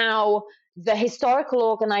 and how the historical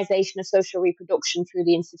organization of social reproduction through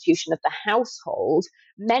the institution of the household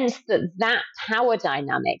meant that that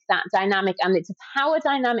dynamic, and it's a power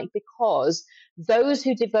dynamic because those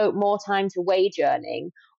who devote more time to wage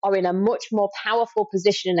earning are in a much more powerful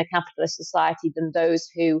position in a capitalist society than those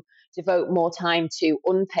who devote more time to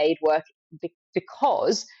unpaid work,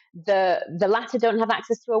 because the latter don't have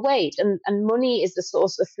access to a wage, and money is the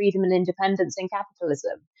source of freedom and independence in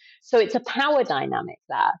capitalism. So it's a power dynamic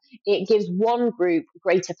there. It gives one group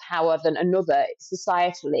greater power than another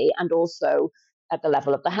societally, and also at the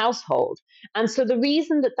level of the household. And so the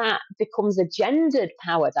reason that becomes a gendered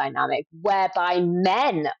power dynamic, whereby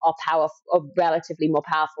men are relatively more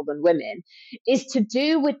powerful than women, is to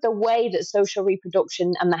do with the way that social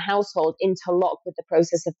reproduction and the household interlock with the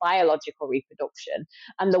process of biological reproduction,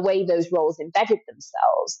 and the way those roles embedded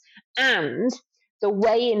themselves, and the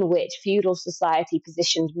way in which feudal society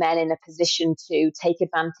positioned men in a position to take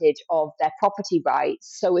advantage of their property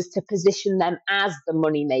rights so as to position them as the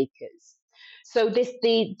money makers. So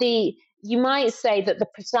the you might say that the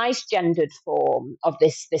precise gendered form of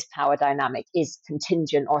this power dynamic is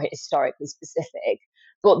contingent or historically specific,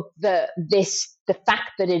 but the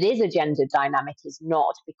fact that it is a gendered dynamic is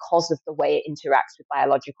not, because of the way it interacts with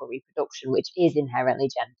biological reproduction, which is inherently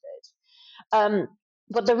gendered.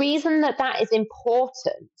 But the reason that is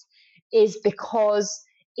important is because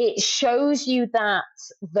it shows you that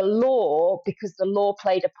because the law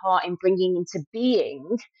played a part in bringing into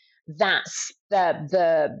being that's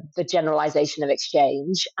the generalization of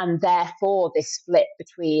exchange, and therefore this split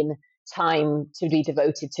between time to be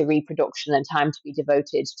devoted to reproduction and time to be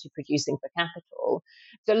devoted to producing for capital.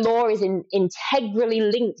 The law is integrally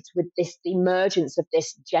linked with the emergence of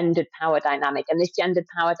this gendered power dynamic, and this gendered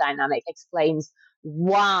power dynamic explains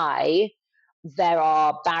why there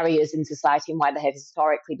are barriers in society, and why there have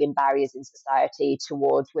historically been barriers in society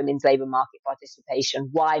towards women's labour market participation,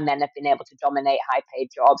 why men have been able to dominate high paid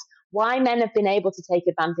jobs, why men have been able to take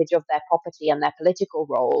advantage of their property and their political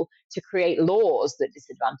role to create laws that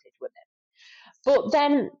disadvantage women. But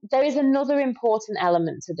then there is another important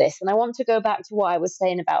element to this, and I want to go back to what I was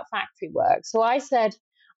saying about factory work. So I said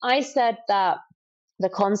that the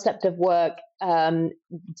concept of work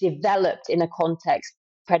developed in a context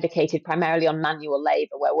predicated primarily on manual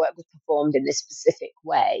labor, where work was performed in this specific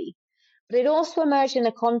way. But it also emerged in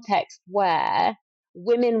a context where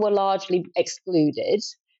women were largely excluded,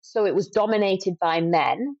 so it was dominated by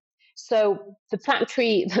men. So the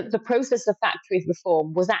process of factory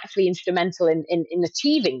reform was actually instrumental in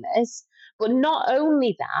achieving this. But not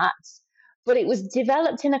only that, but it was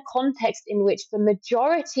developed in a context in which the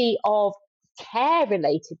majority of care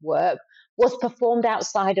related work was performed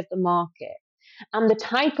outside of the market. And the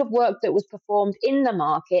type of work that was performed in the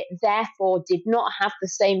market, therefore, did not have the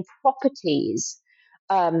same properties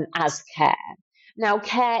as care. Now,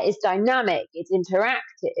 care is dynamic, it's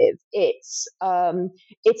interactive,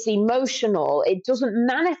 it's emotional. It doesn't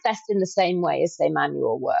manifest in the same way as, say,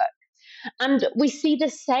 manual work. And we see the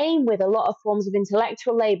same with a lot of forms of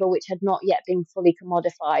intellectual labor, which had not yet been fully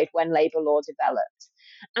commodified when labor law developed.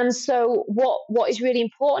 And so what is really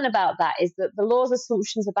important about that is that the law's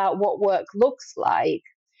assumptions about what work looks like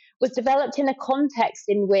was developed in a context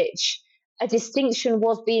in which a distinction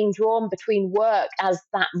was being drawn between work as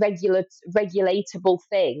that regulatable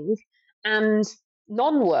thing and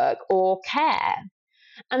non-work or care.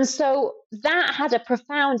 And so that had a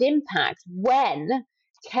profound impact when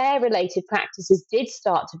care-related practices did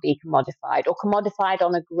start to be commodified or commodified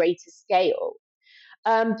on a greater scale,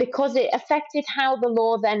 because it affected how the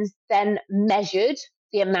law then measured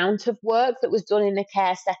the amount of work that was done in a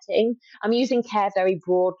care setting. I'm using care very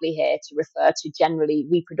broadly here to refer to generally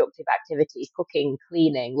reproductive activities, cooking,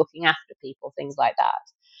 cleaning, looking after people, things like that.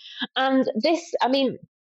 And this, I mean,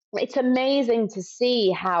 it's amazing to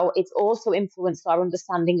see how it's also influenced our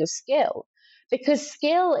understanding of skill, because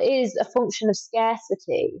skill is a function of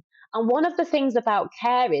scarcity. And one of the things about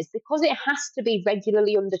care is because it has to be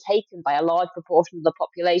regularly undertaken by a large proportion of the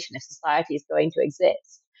population if society is going to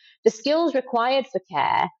exist, the skills required for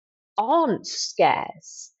care aren't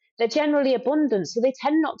scarce. They're generally abundant, so they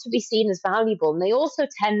tend not to be seen as valuable. And they also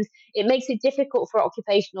it makes it difficult for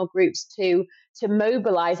occupational groups to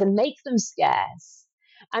mobilize and make them scarce.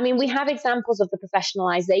 I mean, we have examples of the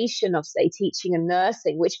professionalization of, say, teaching and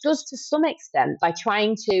nursing, which does to some extent by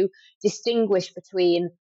trying to distinguish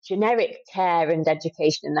between generic care and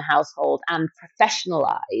education in the household and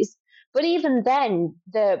professionalized. But even then,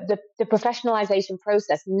 the professionalization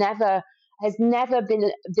process has never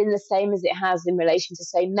been the same as it has in relation to,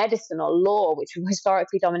 say, medicine or law, which were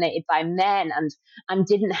historically dominated by men and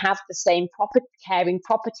didn't have the same caring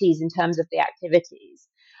properties in terms of the activities,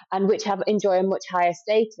 and which enjoy a much higher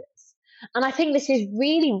status. And I think this is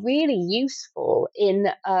really, really useful in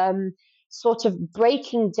sort of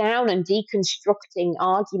breaking down and deconstructing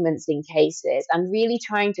arguments in cases and really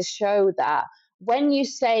trying to show that when you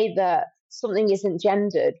say that something isn't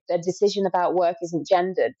gendered, the decision about work isn't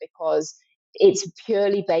gendered because it's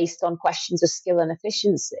purely based on questions of skill and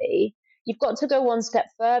efficiency, you've got to go one step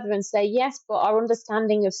further and say, yes, but our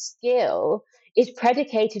understanding of skill is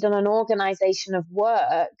predicated on an organization of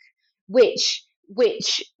work which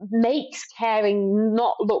makes caring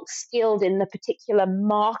not look skilled in the particular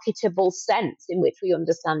marketable sense in which we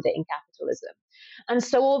understand it in capitalism. And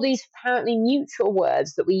so all these apparently neutral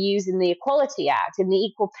words that we use in the Equality Act, in the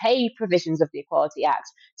equal pay provisions of the Equality Act,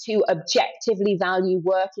 to objectively value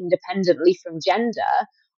work independently from gender,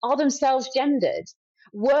 are themselves gendered.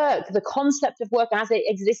 Work, the concept of work as it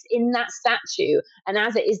exists in that statute and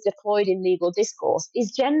as it is deployed in legal discourse,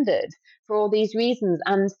 is gendered for all these reasons.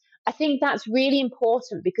 And I think that's really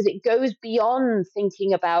important because it goes beyond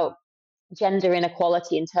thinking about gender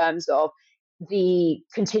inequality in terms of the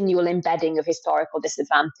continual embedding of historical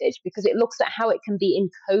disadvantage, because it looks at how it can be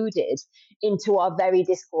encoded into our very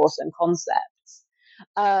discourse and concepts.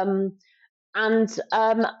 And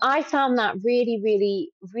I found that really,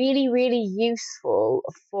 really, really, really useful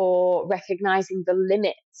for recognizing the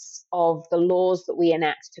limits of the laws that we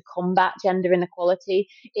enact to combat gender inequality.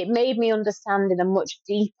 It made me understand in a much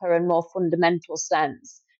deeper and more fundamental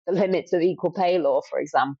sense the limits of equal pay law, for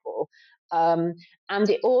example. And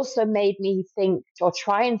it also made me think or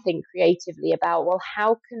try and think creatively about, well,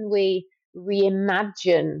 how can we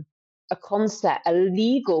reimagine a concept, a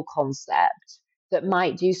legal concept, that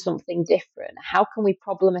might do something different? How can we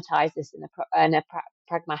problematize this in a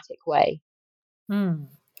pragmatic way?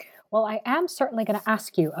 Well, I am certainly going to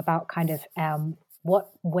ask you about kind of what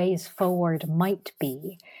ways forward might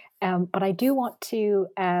be. But I do want to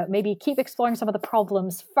maybe keep exploring some of the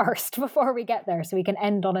problems first before we get there so we can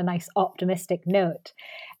end on a nice optimistic note.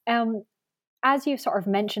 As you've sort of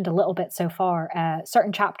mentioned a little bit so far,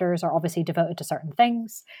 certain chapters are obviously devoted to certain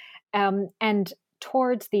things. And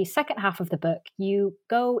towards the second half of the book, you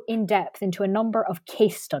go in depth into a number of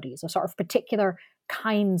case studies of sort of particular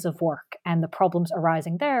kinds of work and the problems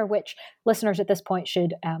arising there, which listeners at this point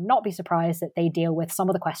should not be surprised that they deal with some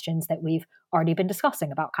of the questions that we've already been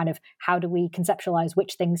discussing about kind of how do we conceptualize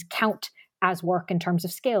which things count as work in terms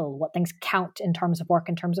of skill, what things count in terms of work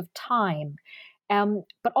in terms of time.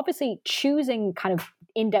 But obviously choosing kind of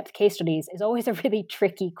in-depth case studies is always a really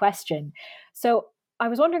tricky question. So I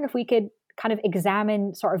was wondering if we could kind of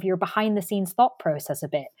examine sort of your behind the scenes thought process a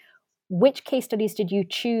bit. Which case studies did you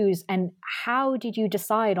choose and how did you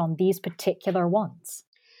decide on these particular ones?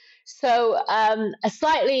 So a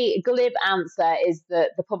slightly glib answer is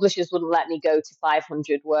that the publishers wouldn't let me go to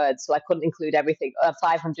 500 words, so I couldn't include everything,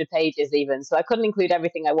 500 pages even, so I couldn't include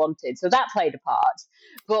everything I wanted. So that played a part.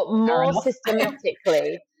 But more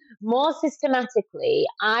systematically,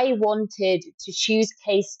 I wanted to choose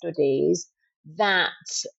case studies that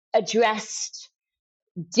addressed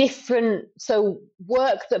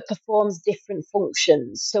work that performs different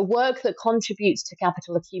functions, so work that contributes to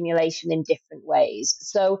capital accumulation in different ways.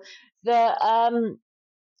 So the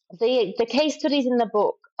case studies in the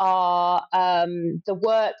book are the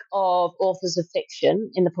work of authors of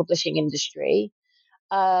fiction in the publishing industry,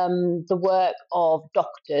 the work of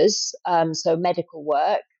doctors, so medical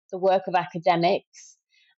work, the work of academics,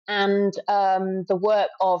 and the work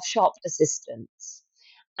of shop assistants.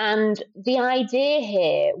 And the idea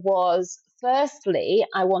here was, firstly,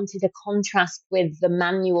 I wanted a contrast with the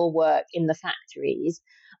manual work in the factories.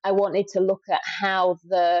 I wanted to look at how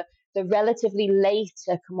the relatively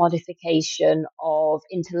later commodification of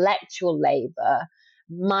intellectual labor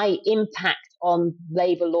might impact on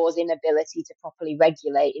labor law's inability to properly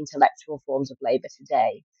regulate intellectual forms of labor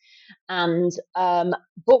today. And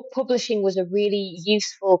book publishing was a really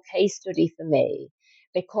useful case study for me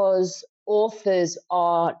because authors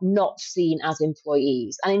are not seen as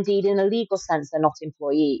employees. And indeed, in a legal sense, they're not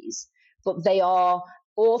employees, but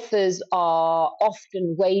authors are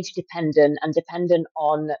often wage dependent and dependent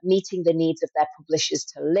on meeting the needs of their publishers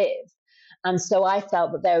to live. And so I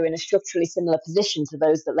felt that they were in a structurally similar position to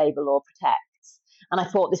those that labour law protects. And I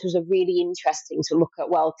thought this was a really interesting to look at,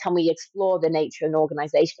 well, can we explore the nature and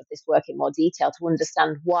organisation of this work in more detail to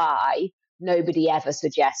understand why nobody ever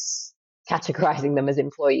suggests categorising them as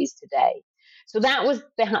employees today. So that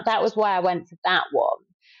was why I went for that one.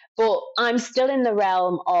 But I'm still in the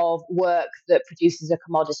realm of work that produces a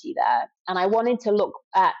commodity there. And I wanted to look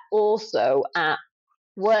at also at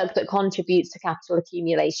work that contributes to capital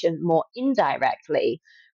accumulation more indirectly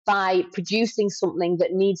by producing something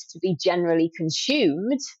that needs to be generally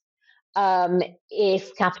consumed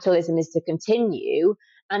if capitalism is to continue.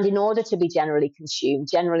 And in order to be generally consumed,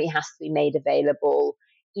 generally has to be made available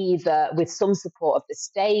either with some support of the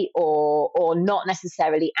state or not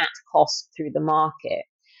necessarily at cost through the market.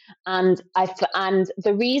 And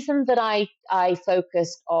the reason that I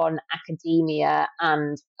focused on academia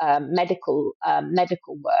and medical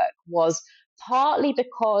work was partly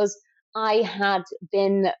because my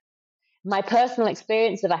personal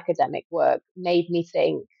experience of academic work made me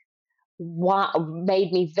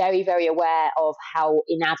very, very aware of how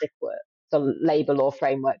inadequate the labour law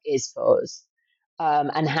framework is for us,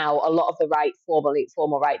 and how a lot of the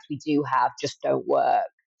formal rights we do have just don't work.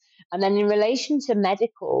 And then in relation to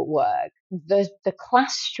medical work, the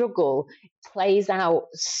class struggle plays out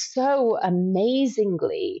so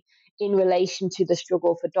amazingly in relation to the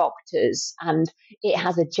struggle for doctors. And it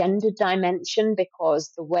has a gender dimension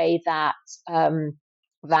because the way that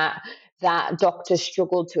that doctors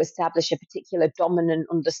struggled to establish a particular dominant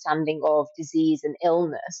understanding of disease and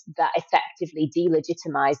illness that effectively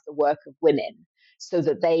delegitimized the work of women, so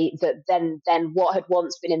that then what had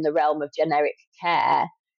once been in the realm of generic care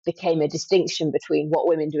became a distinction between what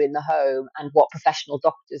women do in the home and what professional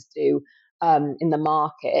doctors do in the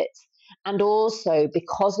market. And also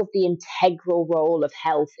because of the integral role of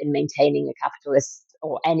health in maintaining a capitalist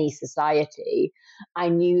or any society, I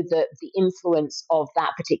knew that the influence of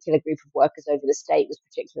that particular group of workers over the state was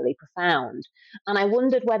particularly profound. And I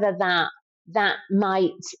wondered whether that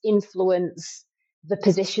might influence the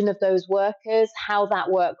position of those workers, how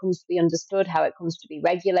that work comes to be understood, how it comes to be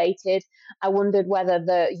regulated. I wondered whether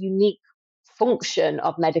the unique function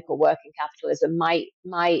of medical work in capitalism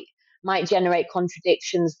might generate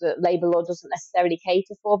contradictions that labour law doesn't necessarily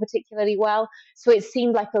cater for particularly well. So it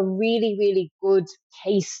seemed like a really, really good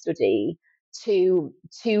case study to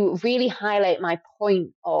really highlight my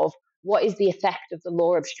point of what is the effect of the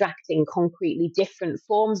law abstracting concretely different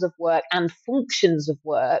forms of work and functions of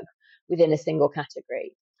work within a single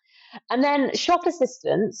category. And then shop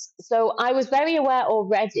assistants. So I was very aware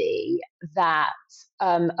already that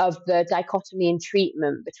of the dichotomy in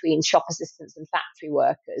treatment between shop assistants and factory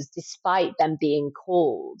workers, despite them being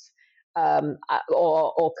called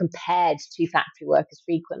or compared to factory workers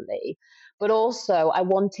frequently. But also I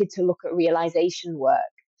wanted to look at realization work,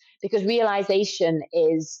 because realization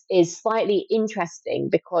is slightly interesting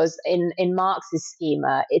because in Marx's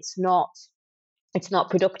schema, it's not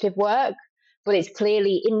productive work, but it's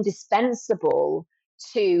clearly indispensable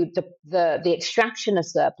to the extraction of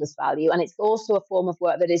surplus value, and it's also a form of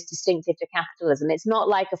work that is distinctive to capitalism. It's not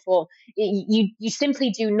like a form you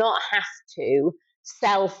simply do not have to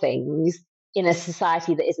sell things in a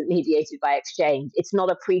society that isn't mediated by exchange. It's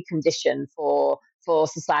not a precondition for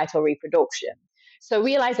societal reproduction. So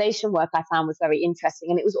realization work I found was very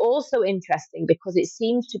interesting, and it was also interesting because it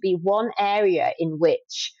seems to be one area in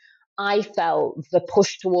which I felt the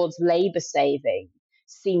push towards labour saving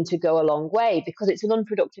seemed to go a long way because it's an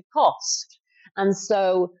unproductive cost. And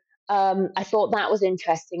so I thought that was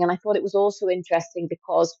interesting. And I thought it was also interesting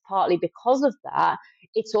because partly because of that,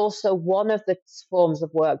 it's also one of the forms of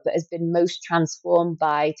work that has been most transformed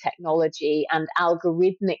by technology and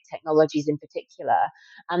algorithmic technologies in particular.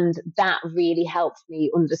 And that really helped me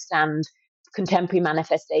understand contemporary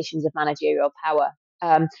manifestations of managerial power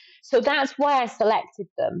So that's why I selected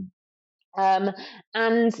them.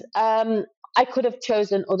 And I could have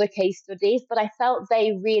chosen other case studies, but I felt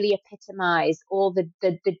they really epitomize all the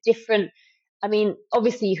different. I mean,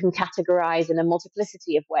 obviously, you can categorize in a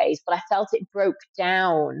multiplicity of ways, but I felt it broke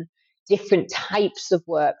down different types of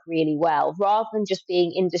work really well, rather than just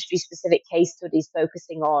being industry specific case studies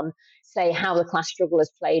focusing on, say, how the class struggle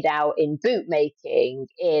has played out in boot making,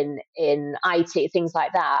 in IT, things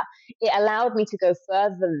like that. It allowed me to go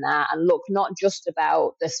further than that and look not just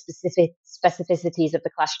about the specific specificities of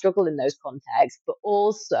the class struggle in those contexts, but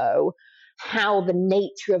also how the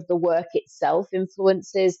nature of the work itself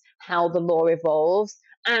influences how the law evolves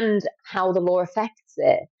and how the law affects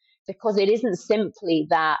it. Because it isn't simply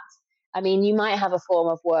that, I mean, you might have a form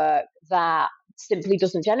of work that simply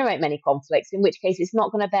doesn't generate many conflicts, in which case it's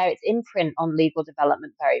not going to bear its imprint on legal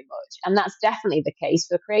development very much. And that's definitely the case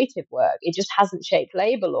for creative work. It just hasn't shaped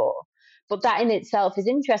labour law. But that in itself is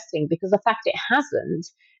interesting, because the fact it hasn't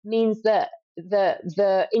means that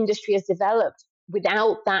the industry has developed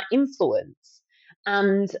without that influence.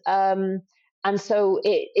 And so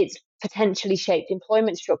it's potentially shaped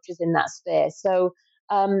employment structures in that sphere. So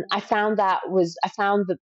I found that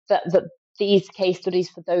these case studies,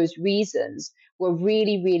 for those reasons, were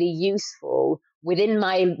really, really useful within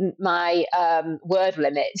my word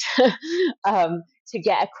limit to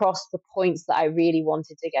get across the points that I really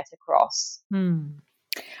wanted to get across.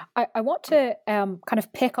 I want to kind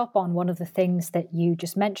of pick up on one of the things that you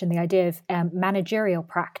just mentioned, the idea of managerial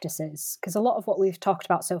practices, because a lot of what we've talked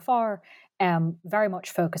about so far very much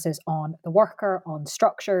focuses on the worker, on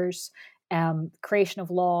structures, creation of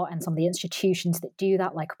law, and some of the institutions that do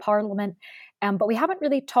that, like Parliament. But we haven't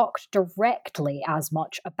really talked directly as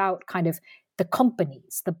much about kind of the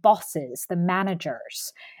companies, the bosses, the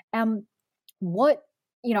managers. How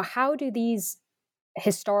do these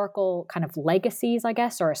historical kind of legacies, I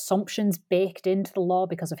guess, or assumptions baked into the law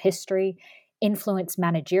because of history influence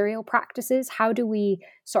managerial practices? How do we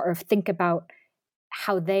sort of think about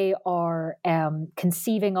how they are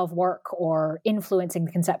conceiving of work or influencing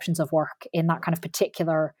the conceptions of work in that kind of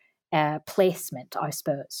particular placement, I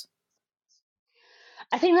suppose?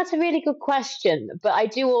 I think that's a really good question, but I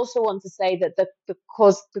do also want to say that the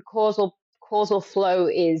causal flow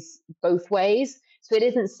is both ways. So it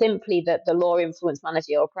isn't simply that the law influenced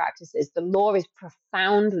managerial practices. The law is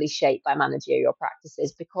profoundly shaped by managerial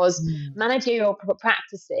practices, because managerial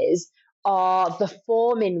practices are the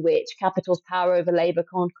form in which capital's power over labour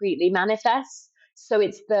concretely manifests. So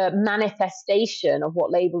it's the manifestation of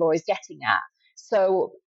what labour law is getting at.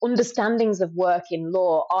 So understandings of work in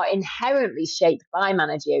law are inherently shaped by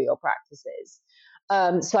managerial practices.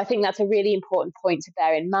 So I think that's a really important point to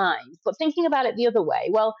bear in mind. But thinking about it the other way,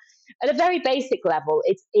 well, at a very basic level,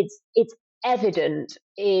 it's evident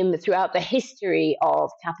throughout the history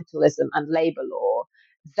of capitalism and labour law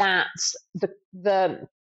that the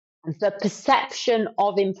perception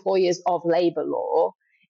of employers of labour law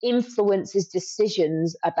influences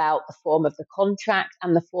decisions about the form of the contract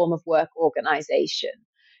and the form of work organisation.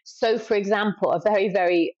 So, for example, a very,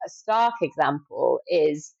 very stark example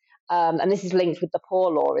is, and this is linked with the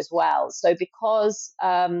poor law as well. So, because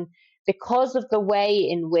of the way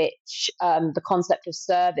in which the concept of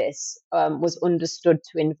service was understood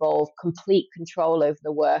to involve complete control over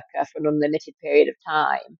the worker for an unlimited period of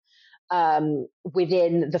time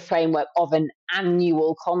within the framework of an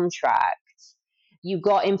annual contract, you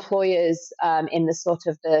got employers in the sort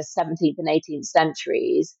of the 17th and 18th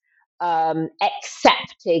centuries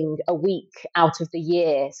accepting a week out of the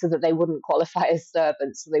year so that they wouldn't qualify as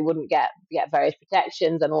servants, so they wouldn't get various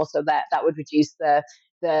protections, and also that would reduce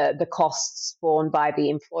the costs borne by the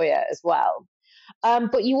employer as well.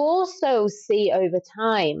 But you also see over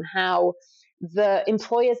time how the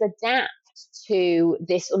employers adapt to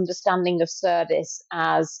this understanding of service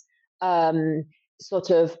as sort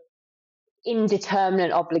of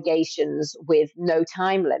indeterminate obligations with no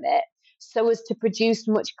time limit, so as to produce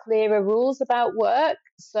much clearer rules about work.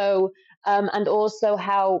 So, and also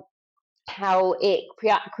how it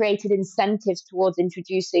created incentives towards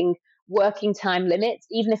introducing working time limits,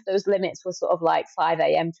 even if those limits were sort of like 5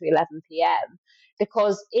 a.m. to 11 p.m.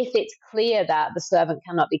 Because if it's clear that the servant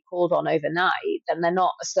cannot be called on overnight, then they're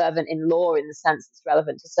not a servant in law in the sense that's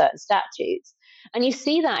relevant to certain statutes. And you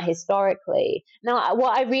see that historically. Now,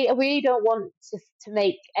 what I really don't want to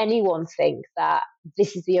make anyone think that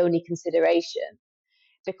this is the only consideration,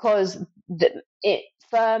 because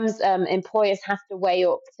employers have to weigh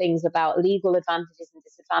up things about legal advantages and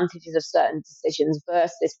disadvantages of certain decisions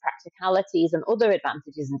versus practicalities and other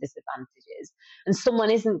advantages and disadvantages. And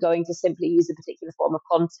someone isn't going to simply use a particular form of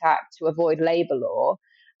contract to avoid labour law.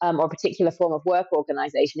 or a particular form of work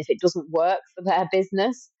organization if it doesn't work for their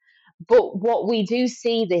business. But what we do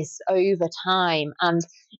see this over time, and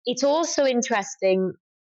it's also interesting.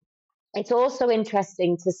 It's also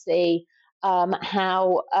interesting to see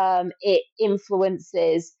how it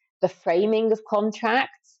influences the framing of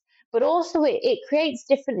contracts, but also it creates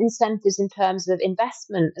different incentives in terms of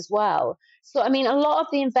investment as well. So, I mean, a lot of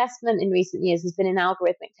the investment in recent years has been in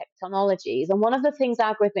algorithmic technologies. And one of the things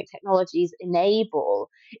algorithmic technologies enable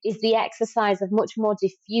is the exercise of much more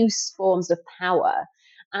diffuse forms of power.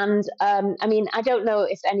 And I mean, I don't know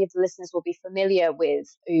if any of the listeners will be familiar with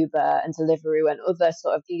Uber and Deliveroo and other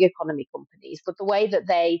sort of gig economy companies, but the way that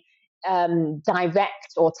they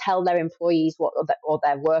direct or tell their employees or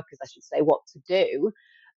their workers, I should say, what to do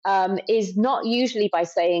is not usually by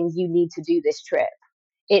saying you need to do this trip.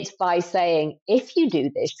 It's by saying, if you do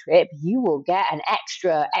this trip, you will get an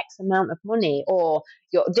extra X amount of money, or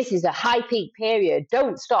this is a high peak period,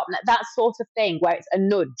 don't stop, that sort of thing, where it's a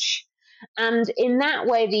nudge. And in that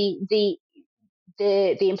way,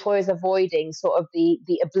 the employer's avoiding sort of the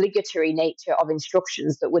obligatory nature of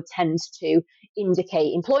instructions that would tend to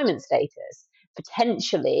indicate employment status,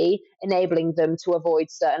 potentially enabling them to avoid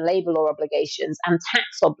certain labor law obligations and tax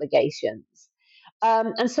obligations.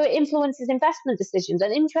 And so it influences investment decisions.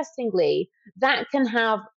 And interestingly, that can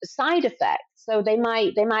have side effects. So they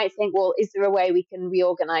might think, well, is there a way we can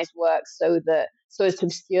reorganize work so as to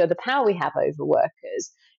obscure the power we have over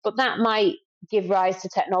workers? But that might give rise to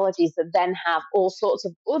technologies that then have all sorts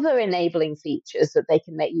of other enabling features that they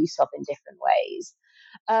can make use of in different ways.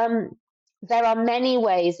 There are many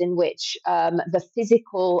ways in which the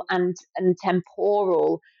physical and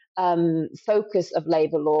temporal focus of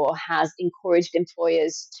labour law has encouraged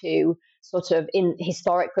employers to sort of,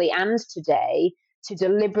 historically and today, to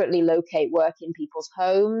deliberately locate work in people's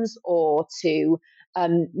homes, or to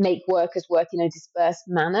make workers work in a dispersed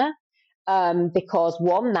manner, because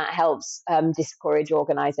one, that helps discourage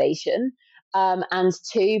organisation, and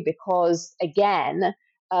two, because again,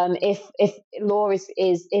 if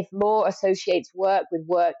law associates work with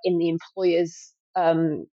work in the employer's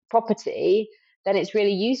property, then it's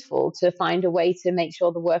really useful to find a way to make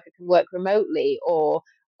sure the worker can work remotely or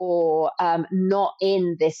not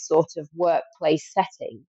in this sort of workplace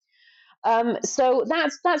setting. So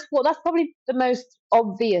that's probably the most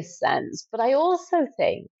obvious sense. But I also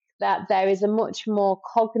think that there is a much more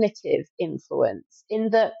cognitive influence in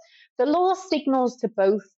that the law signals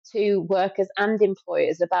to workers and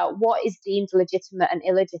employers about what is deemed legitimate and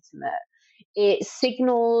illegitimate. It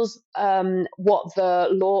signals what the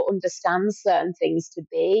law understands certain things to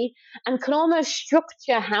be, and can almost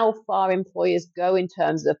structure how far employers go in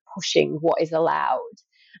terms of pushing what is allowed,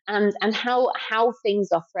 and how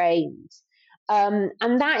things are framed. And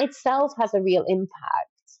that itself has a real impact.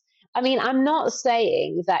 I mean, I'm not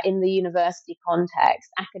saying that in the university context,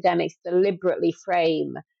 academics deliberately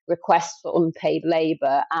frame requests for unpaid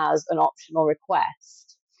labour as an optional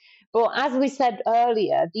request. But as we said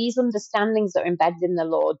earlier, these understandings that are embedded in the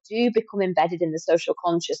law do become embedded in the social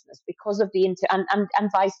consciousness because of the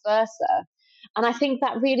and vice versa. And I think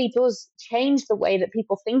that really does change the way that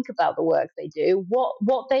people think about the work they do,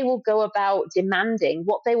 what they will go about demanding,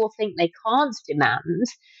 what they will think they can't demand.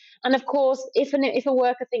 And of course, if a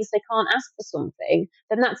worker thinks they can't ask for something,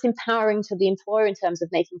 then that's empowering to the employer in terms of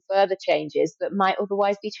making further changes that might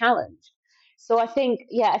otherwise be challenged. So I think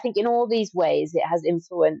in all these ways it has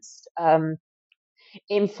influences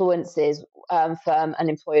firm and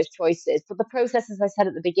employers' choices. But the process, as I said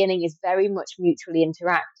at the beginning, is very much mutually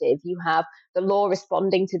interactive. You have the law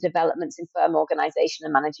responding to developments in firm organisation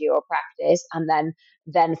and managerial practice, and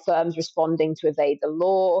then firms responding to evade the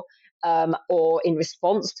law, or in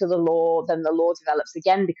response to the law, then the law develops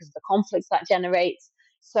again because of the conflicts that generates.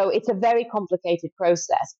 So it's a very complicated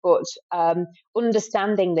process, but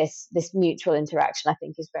understanding this mutual interaction, I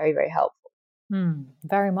think, is very, very helpful.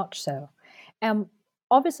 Very much so.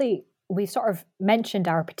 Obviously, we sort of mentioned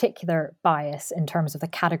our particular bias in terms of the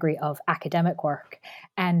category of academic work,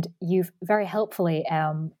 and you've very helpfully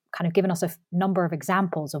kind of given us a number of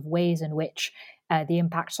examples of ways in which the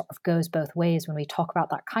impact sort of goes both ways when we talk about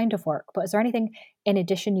that kind of work. But is there anything in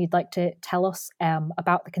addition you'd like to tell us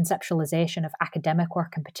about the conceptualization of academic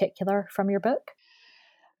work in particular from your book?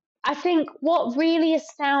 I think what really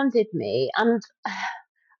astounded me, and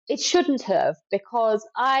it shouldn't have, because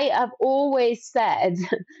I have always said,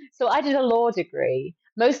 so I did a law degree.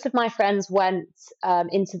 Most of my friends went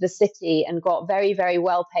into the city and got very, very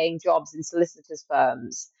well-paying jobs in solicitors'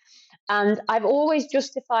 firms. And I've always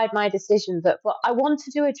justified my decision that, well, I want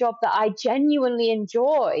to do a job that I genuinely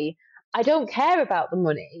enjoy. I don't care about the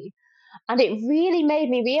money. And it really made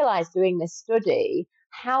me realize doing this study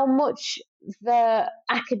how much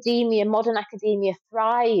modern academia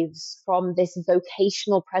thrives from this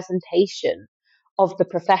vocational presentation of the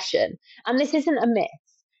profession. And this isn't a myth.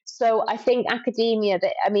 So I think academia,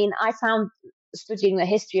 I found studying the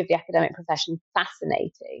history of the academic profession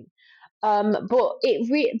fascinating. But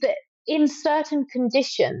in certain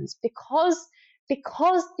conditions, because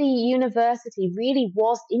the university really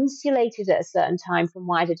was insulated at a certain time from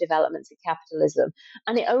wider developments in capitalism,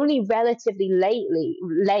 and it only relatively late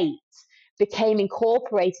became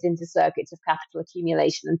incorporated into circuits of capital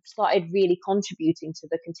accumulation and started really contributing to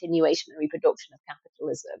the continuation and reproduction of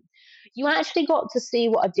capitalism, you actually got to see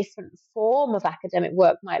what a different form of academic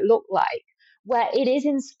work might look like, where it is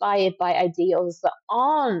inspired by ideals that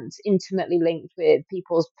aren't intimately linked with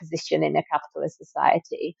people's position in a capitalist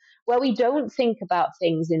society, where we don't think about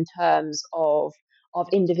things in terms of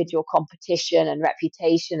individual competition and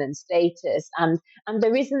reputation and status, and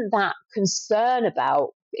there isn't that concern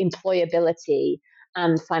about employability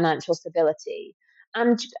and financial stability.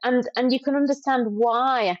 And you can understand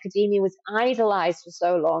why academia was idolized for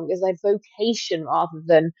so long as a vocation rather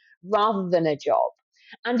than a job.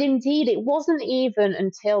 And indeed, it wasn't even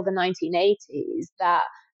until the 1980s that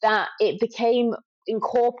it became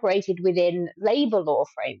incorporated within labor law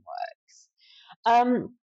frameworks.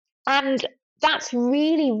 And that's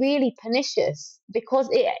really, really pernicious, because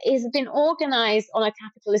it has been organized on a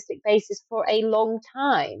capitalistic basis for a long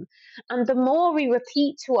time. And the more we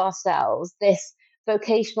repeat to ourselves this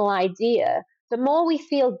vocational idea, the more we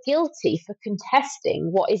feel guilty for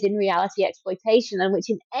contesting what is in reality exploitation, and which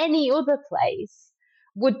in any other place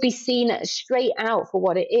would be seen straight out for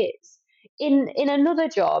what it is. In another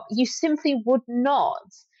job, you simply would not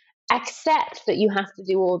accept that you have to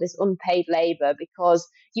do all this unpaid labor because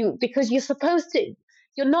you're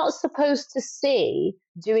not supposed to see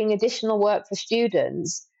doing additional work for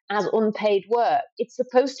students as unpaid work. It's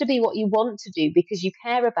supposed to be what you want to do because you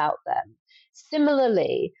care about them.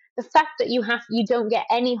 Similarly, the fact that you don't get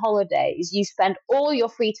any holidays, you spend all your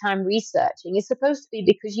free time researching, is supposed to be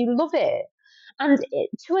because you love it. And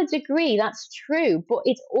to a degree, that's true, but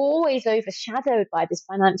it's always overshadowed by this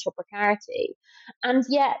financial precarity. And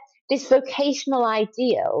yet, this vocational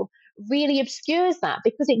ideal really obscures that,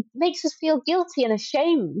 because it makes us feel guilty and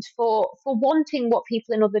ashamed for wanting what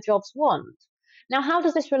people in other jobs want. Now, how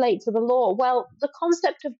does this relate to the law? Well, the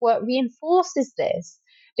concept of work reinforces this,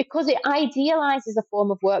 because it idealizes a form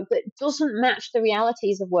of work that doesn't match the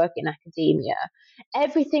realities of work in academia.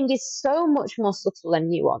 Everything is so much more subtle and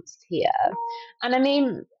nuanced here. And I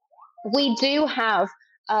mean, we do have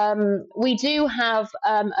a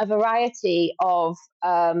variety of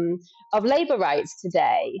labour rights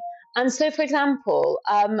today. And so, for example,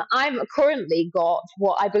 I've currently got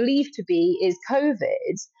what I believe to be is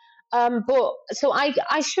COVID. But so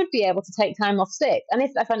I should be able to take time off sick. And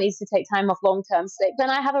if I need to take time off long-term sick, then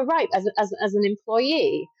I have a right as an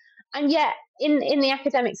employee. And yet, in the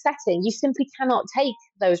academic setting, you simply cannot take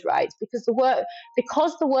those rights, because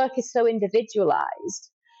the work is so individualized.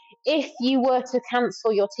 If you were to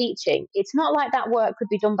cancel your teaching, it's not like that work could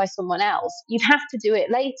be done by someone else. You'd have to do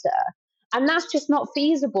it later. And that's just not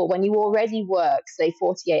feasible when you already work, say,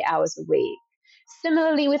 48 hours a week.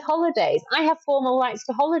 Similarly with holidays, I have formal rights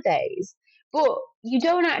to holidays, but you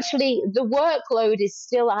don't actually, the workload is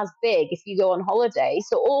still as big if you go on holiday.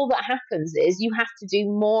 So all that happens is you have to do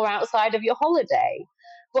more outside of your holiday.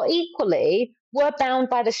 But equally, we're bound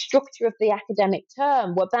by the structure of the academic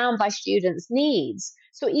term. We're bound by students' needs.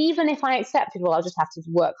 So even if I accepted, well, I'll just have to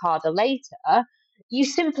work harder later,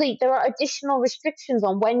 there are additional restrictions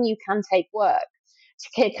on when you can take work,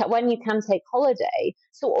 when you can take holiday.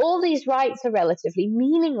 So all these rights are relatively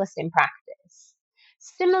meaningless in practice.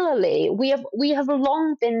 Similarly, we have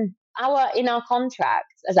long been in our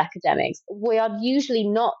contracts as academics, we are usually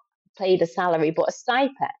not paid a salary but a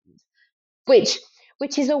stipend, which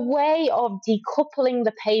is a way of decoupling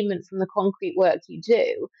the payment from the concrete work you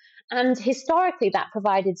do. And historically, that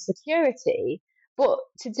provided security. But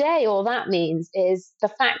today, all that means is the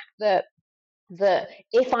fact that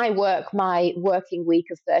if I work my working week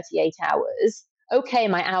of 38 hours, okay,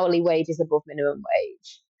 my hourly wage is above minimum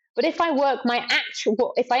wage. But if I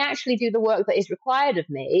actually do the work that is required of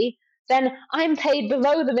me, then I'm paid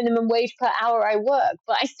below the minimum wage per hour I work.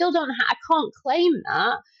 But I still I can't claim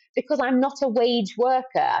that, because I'm not a wage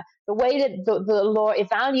worker. The way that the law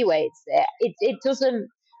evaluates it doesn't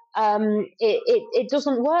it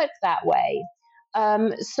doesn't work that way.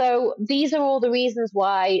 So these are all the reasons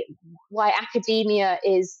why academia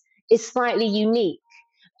is slightly unique,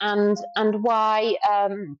 and why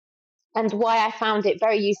I found it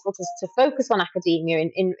very useful to focus on academia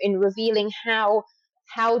in revealing how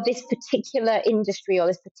how this particular industry or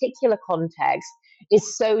this particular context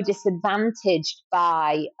is so disadvantaged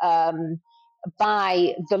by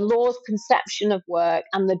the law's conception of work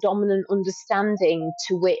and the dominant understanding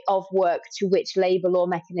of work to which labour law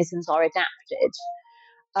mechanisms are adapted.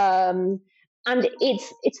 And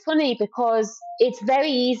it's funny because it's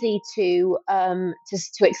very easy to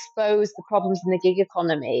expose the problems in the gig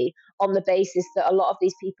economy on the basis that a lot of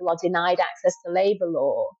these people are denied access to labour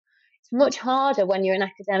law. It's much harder when you're an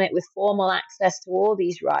academic with formal access to all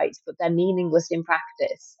these rights, but they're meaningless in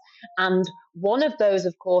practice. And one of those,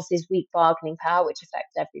 of course, is weak bargaining power, which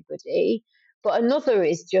affects everybody. But another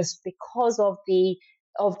is just because of the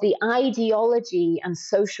ideology and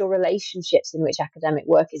social relationships in which academic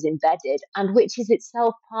work is embedded, and which is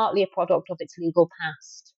itself partly a product of its legal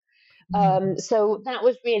past. So that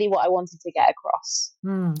was really what I wanted to get across.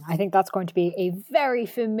 I think that's going to be a very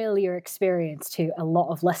familiar experience to a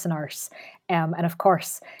lot of listeners. And of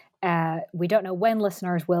course, we don't know when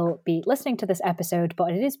listeners will be listening to this episode,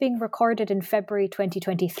 but it is being recorded in February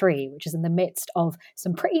 2023, which is in the midst of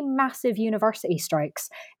some pretty massive university strikes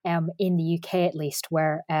in the UK, at least,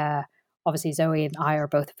 where obviously Zoe and I are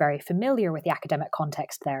both very familiar with the academic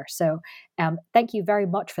context there. So thank you very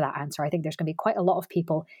much for that answer. I think there's going to be quite a lot of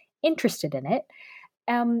people interested in it.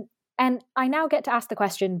 And I now get to ask the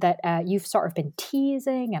question that you've sort of been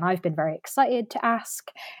teasing and I've been very excited to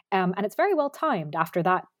ask. And it's very well timed after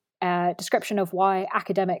that description of why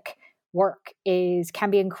academic work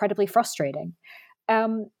can be incredibly frustrating.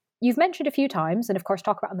 You've mentioned a few times, and of course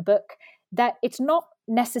talk about in the book, that it's not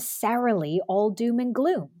necessarily all doom and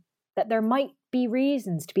gloom, that there might be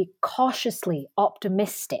reasons to be cautiously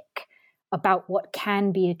optimistic about what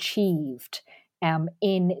can be achieved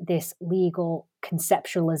in this legal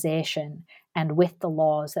conceptualization and with the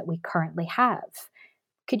laws that we currently have.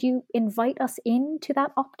 Could you invite us into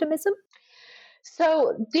that optimism?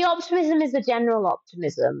 So the optimism is a general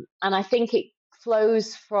optimism, and I think it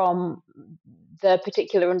flows from the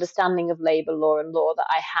particular understanding of labour law and law that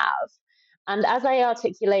I have. And as I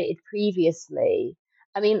articulated previously,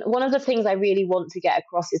 I mean, one of the things I really want to get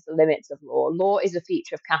across is the limits of law. Law is a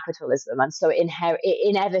feature of capitalism, and so it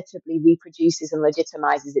inevitably reproduces and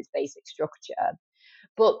legitimizes its basic structure.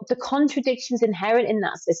 But the contradictions inherent in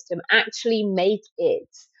that system actually make it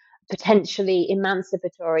potentially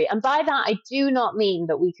emancipatory. And by that, I do not mean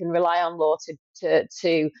that we can rely on law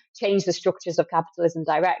to change the structures of capitalism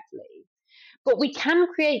directly. But we can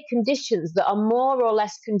create conditions that are more or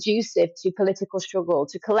less conducive to political struggle,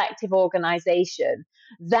 to collective organization,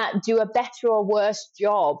 that do a better or worse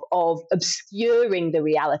job of obscuring the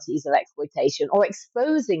realities of exploitation or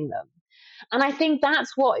exposing them. And I think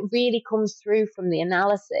that's what really comes through from the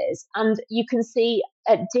analysis. And you can see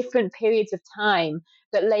at different periods of time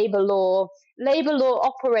that labor law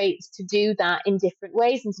operates to do that in different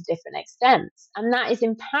ways and to different extents. And that is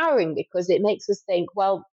empowering because it makes us think,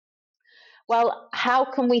 well, how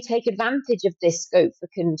can we take advantage of this scope for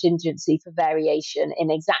contingency, for variation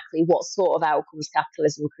in exactly what sort of outcomes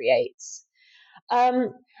capitalism creates?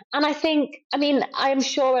 And I think, I mean, I'm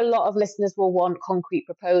sure a lot of listeners will want concrete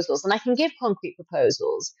proposals, and I can give concrete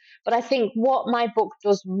proposals, but I think what my book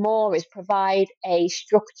does more is provide a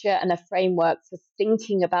structure and a framework for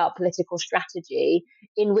thinking about political strategy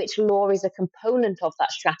in which law is a component of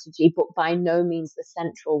that strategy, but by no means the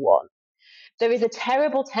central one. There is a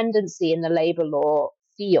terrible tendency in the labour law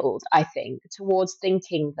field, I think, towards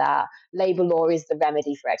thinking that labour law is the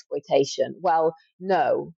remedy for exploitation. Well,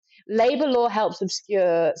 no. Labour law helps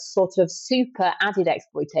obscure sort of super added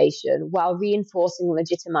exploitation while reinforcing and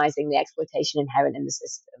legitimising the exploitation inherent in the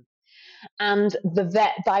system. And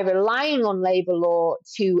by relying on labour law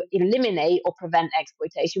to eliminate or prevent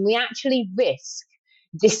exploitation, we actually risk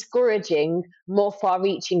discouraging more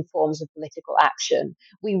far-reaching forms of political action.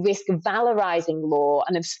 We risk valorizing law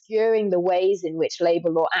and obscuring the ways in which labour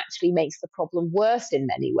law actually makes the problem worse in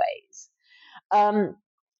many ways.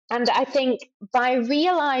 And I think by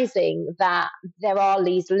realizing that there are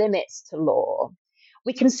these limits to law,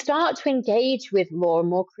 we can start to engage with law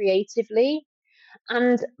more creatively.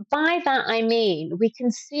 And by that, I mean, we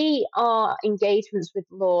can see our engagements with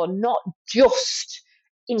law not just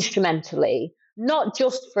instrumentally, not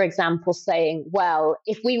just, for example, saying, well,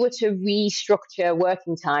 if we were to restructure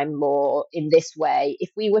working time law in this way, if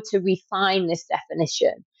we were to refine this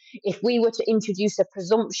definition, if we were to introduce a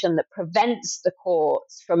presumption that prevents the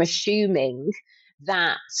courts from assuming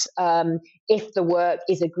that if the work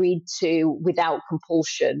is agreed to without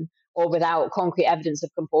compulsion or without concrete evidence of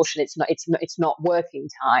compulsion, it's not working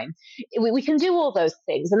time. We can do all those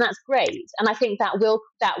things, and that's great. And I think that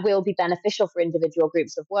will be beneficial for individual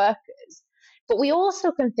groups of workers. But we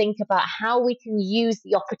also can think about how we can use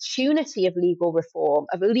the opportunity of legal reform,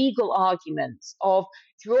 of legal arguments, of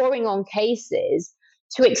drawing on cases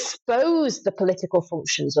to expose the political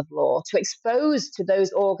functions of law, to expose to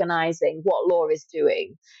those organizing what law is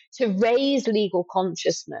doing, to raise legal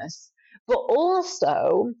consciousness, but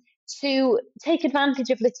also to take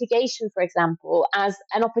advantage of litigation, for example, as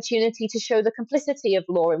an opportunity to show the complicity of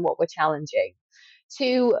law in what we're challenging,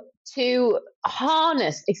 to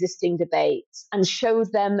harness existing debates and show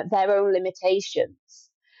them their own limitations.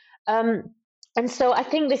 And so I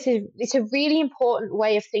think it's a really important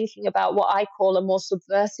way of thinking about what I call a more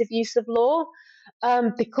subversive use of law,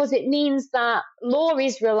 because it means that law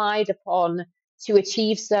is relied upon to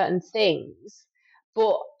achieve certain things,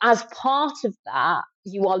 but as part of that,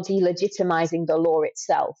 you are delegitimizing the law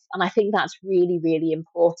itself. And I think that's really, really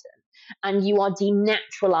important. And you are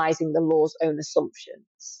denaturalizing the law's own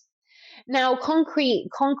assumptions. Now, concrete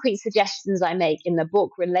suggestions I make in the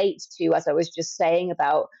book relate to, as I was just saying,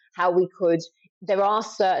 about how there are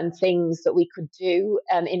certain things that we could do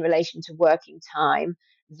in relation to working time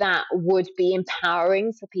that would be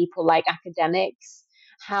empowering for people like academics,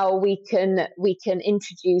 how we can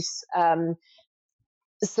introduce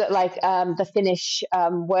the Finnish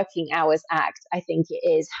Working Hours Act, I think it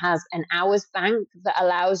is, has an hours bank that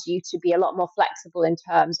allows you to be a lot more flexible in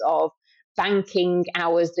terms of banking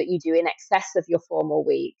hours that you do in excess of your formal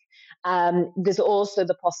week. There's also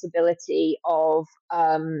the possibility of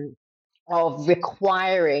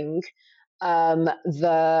requiring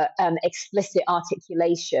the explicit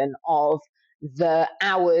articulation of the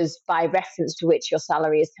hours by reference to which your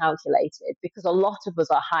salary is calculated, because a lot of us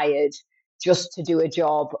are hired just to do a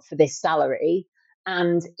job for this salary.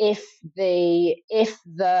 And if the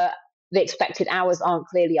expected hours aren't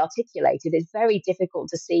clearly articulated, it's very difficult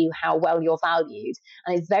to see how well you're valued.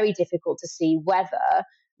 And it's very difficult to see whether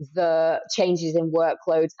the changes in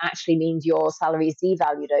workloads actually means your salary is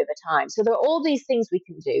devalued over time. So there are all these things we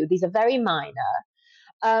can do. These are very minor.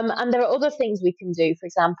 And there are other things we can do, for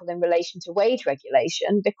example, in relation to wage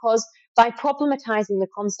regulation, because by problematizing the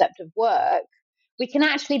concept of work, we can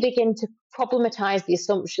actually begin to problematize the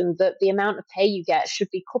assumption that the amount of pay you get should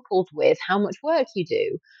be coupled with how much work you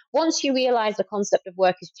do. Once you realize the concept of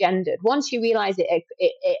work is gendered, once you realize it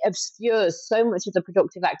obscures so much of the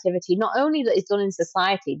productive activity, not only that is done in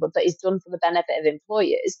society, but that is done for the benefit of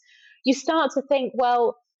employers, you start to think,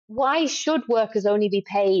 well, why should workers only be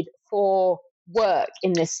paid for work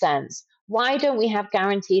in this sense? Why don't we have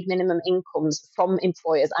guaranteed minimum incomes from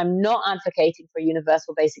employers? I'm not advocating for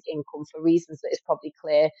universal basic income for reasons that is probably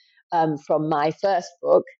clear from my first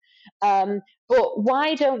book. But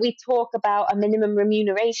why don't we talk about a minimum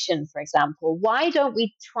remuneration, for example? Why don't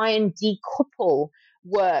we try and decouple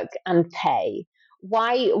work and pay?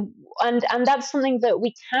 And that's something that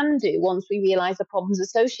we can do once we realize the problems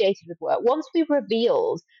associated with work. Once we've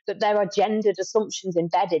revealed that there are gendered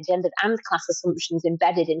and class assumptions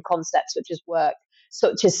embedded in concepts such as work,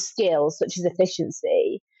 such as skill, such as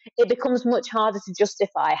efficiency, it becomes much harder to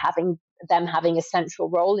justify having a central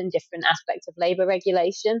role in different aspects of labor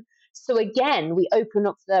regulation. So again, we open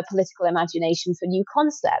up the political imagination for new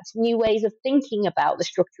concepts, new ways of thinking about the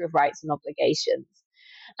structure of rights and obligations.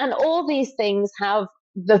 And all these things have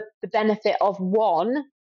the benefit of, one,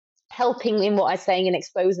 helping in what I'm saying in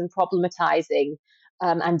exposing, problematizing,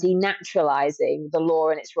 and denaturalizing the law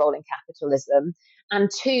and its role in capitalism, and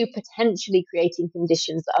two, potentially creating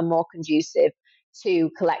conditions that are more conducive to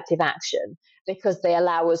collective action, because they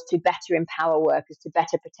allow us to better empower workers, to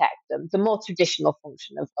better protect them, the more traditional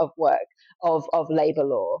function of work, of labor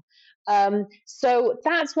law. So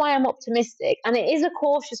that's why I'm optimistic. And it is a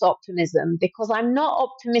cautious optimism, because I'm not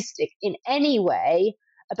optimistic in any way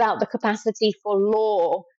about the capacity for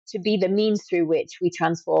law to be the means through which we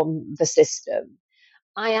transform the system.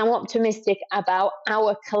 I am optimistic about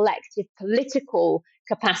our collective political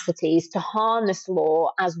capacities to harness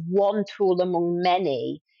law as one tool among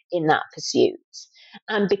many in that pursuit.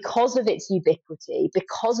 And because of its ubiquity,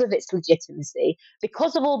 because of its legitimacy,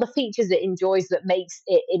 because of all the features it enjoys that makes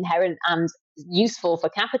it inherent and useful for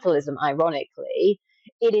capitalism, ironically,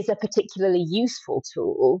 it is a particularly useful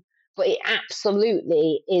tool. But it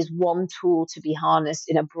absolutely is one tool to be harnessed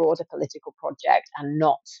in a broader political project, and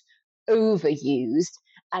not overused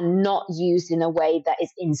and not used in a way that is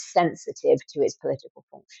insensitive to its political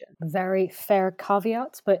function. Very fair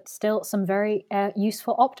caveats, but still some very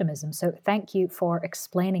useful optimism. So thank you for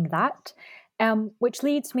explaining that. Which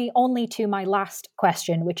leads me only to my last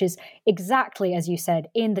question, which is exactly as you said,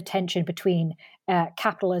 in the tension between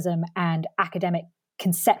capitalism and academic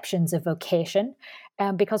conceptions of vocation.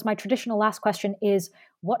 Because my traditional last question is,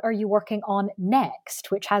 what are you working on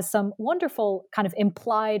next, which has some wonderful kind of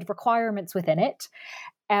implied requirements within it.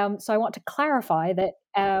 So I want to clarify that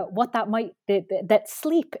what that might that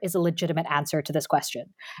sleep is a legitimate answer to this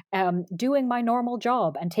question. Doing my normal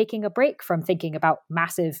job and taking a break from thinking about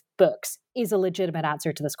massive books is a legitimate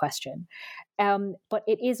answer to this question. But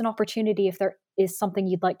it is an opportunity, if there is something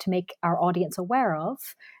you'd like to make our audience aware of,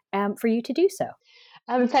 for you to do so.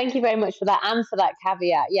 Thank you very much for that and for that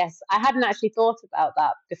caveat. Yes, I hadn't actually thought about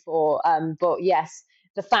that before, but yes,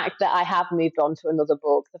 the fact that I have moved on to another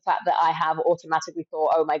book, the fact that I have automatically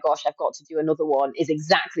thought, oh my gosh, I've got to do another one, is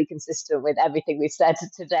exactly consistent with everything we've said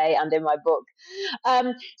today and in my book.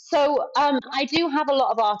 I do have a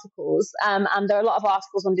lot of articles, and there are a lot of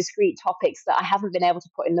articles on discrete topics that I haven't been able to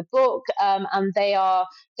put in the book, and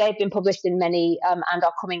they've been published in many and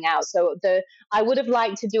are coming out. So I would have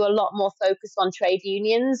liked to do a lot more focus on trade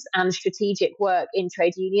unions and strategic work in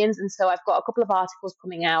trade unions, and so I've got a couple of articles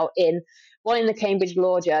coming out, one in the Cambridge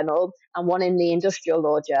Law Journal and one in the Industrial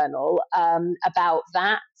Law Journal, about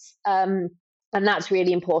that. And that's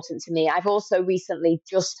really important to me. I've also recently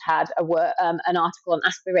just had an article on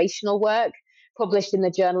aspirational work published in the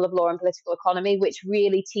Journal of Law and Political Economy, which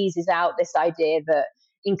really teases out this idea that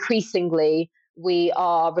increasingly we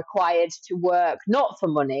are required to work not for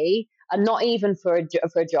money and not even for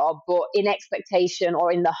a job, but in expectation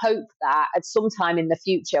or in the hope that at some time in the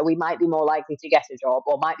future we might be more likely to get a job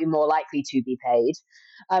or might be more likely to be paid.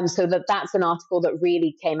 So that's an article that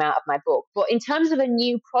really came out of my book. But in terms of a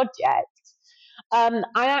new project, I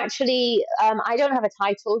don't have a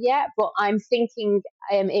title yet, but I'm thinking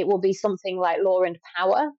it will be something like Law and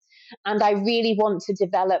Power. And I really want to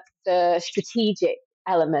develop the strategic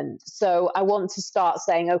element. So I want to start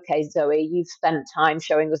saying, okay, Zoe, you've spent time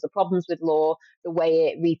showing us the problems with law, the way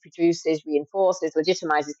it reproduces, reinforces,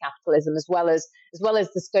 legitimizes capitalism, as well as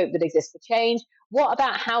the scope that exists for change. What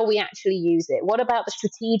about how we actually use it? What about the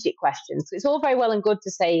strategic questions? So it's all very well and good to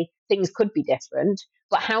say things could be different,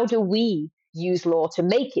 but how do we use law to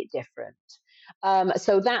make it different?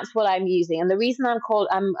 So that's what I'm using. And the reason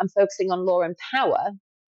I'm focusing on Law and Power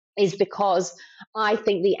is because I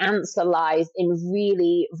think the answer lies in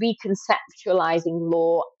really reconceptualizing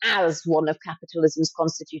law as one of capitalism's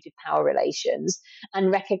constituted power relations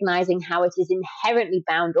and recognizing how it is inherently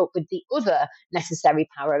bound up with the other necessary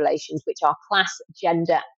power relations, which are class,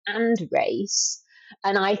 gender, and race.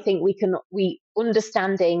 And I think we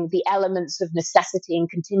understanding the elements of necessity and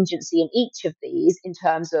contingency in each of these in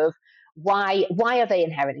terms of why are they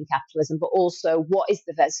inherent in capitalism, but also what is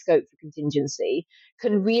the scope for contingency,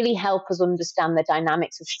 can really help us understand the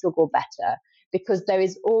dynamics of struggle better, because there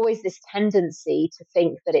is always this tendency to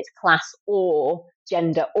think that it's class or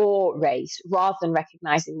gender or race rather than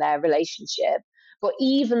recognizing their relationship. But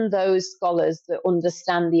even those scholars that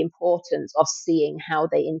understand the importance of seeing how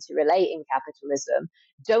they interrelate in capitalism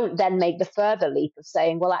don't then make the further leap of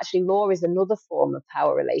saying, well, actually, law is another form of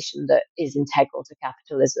power relation that is integral to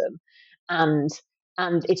capitalism. And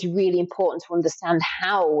it's really important to understand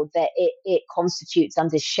how it constitutes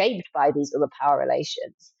and is shaped by these other power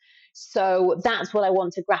relations. So that's what I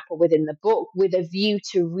want to grapple with in the book, with a view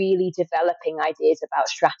to really developing ideas about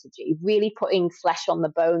strategy, really putting flesh on the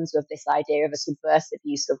bones of this idea of a subversive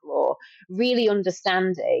use of law, really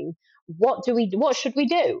understanding what should we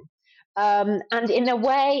do? And in a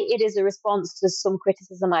way, it is a response to some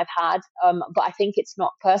criticism I've had, but I think it's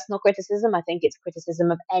not personal criticism. I think it's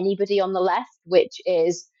criticism of anybody on the left, which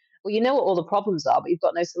is, well, you know what all the problems are, but you've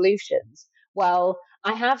got no solutions. Well,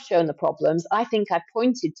 I have shown the problems. I think I've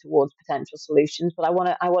pointed towards potential solutions, but I want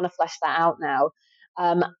to flesh that out now.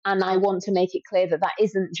 And I want to make it clear that that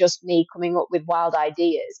isn't just me coming up with wild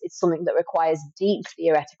ideas. It's something that requires deep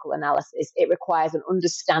theoretical analysis. It requires an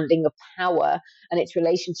understanding of power and its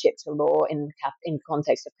relationship to law in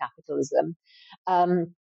context of capitalism.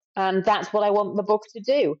 And that's what I want the book to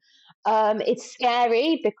do. It's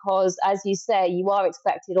scary because, as you say, you are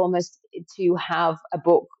expected almost to have a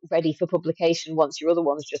book ready for publication once your other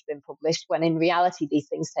one's just been published, when in reality these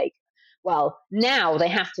things take, well, now they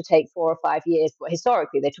have to take 4 or 5 years, but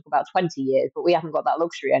historically they took about 20 years, but we haven't got that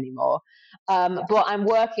luxury anymore. But I'm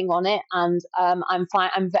working on it, and I'm fine.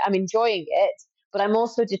 I'm enjoying it, but I'm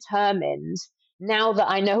also determined, now that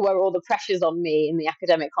I know where all the pressures on me in the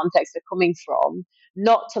academic context are coming from,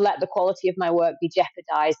 not to let the quality of my work be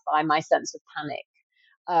jeopardized by my sense of panic.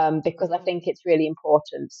 because I think it's really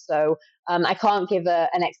important. So I can't give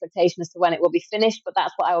an expectation as to when it will be finished, but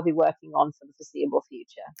that's what I will be working on for the foreseeable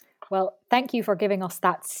future. Well, thank you for giving us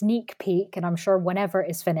that sneak peek, and I'm sure whenever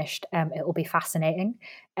it's finished, it will be fascinating.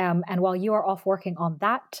 And while you are off working on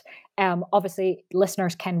that, obviously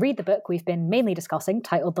listeners can read the book we've been mainly discussing,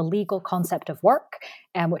 titled The Legal Concept of Work,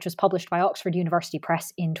 which was published by Oxford University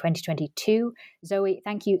Press in 2022. Zoe,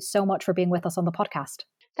 thank you so much for being with us on the podcast.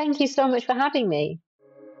 Thank you so much for having me.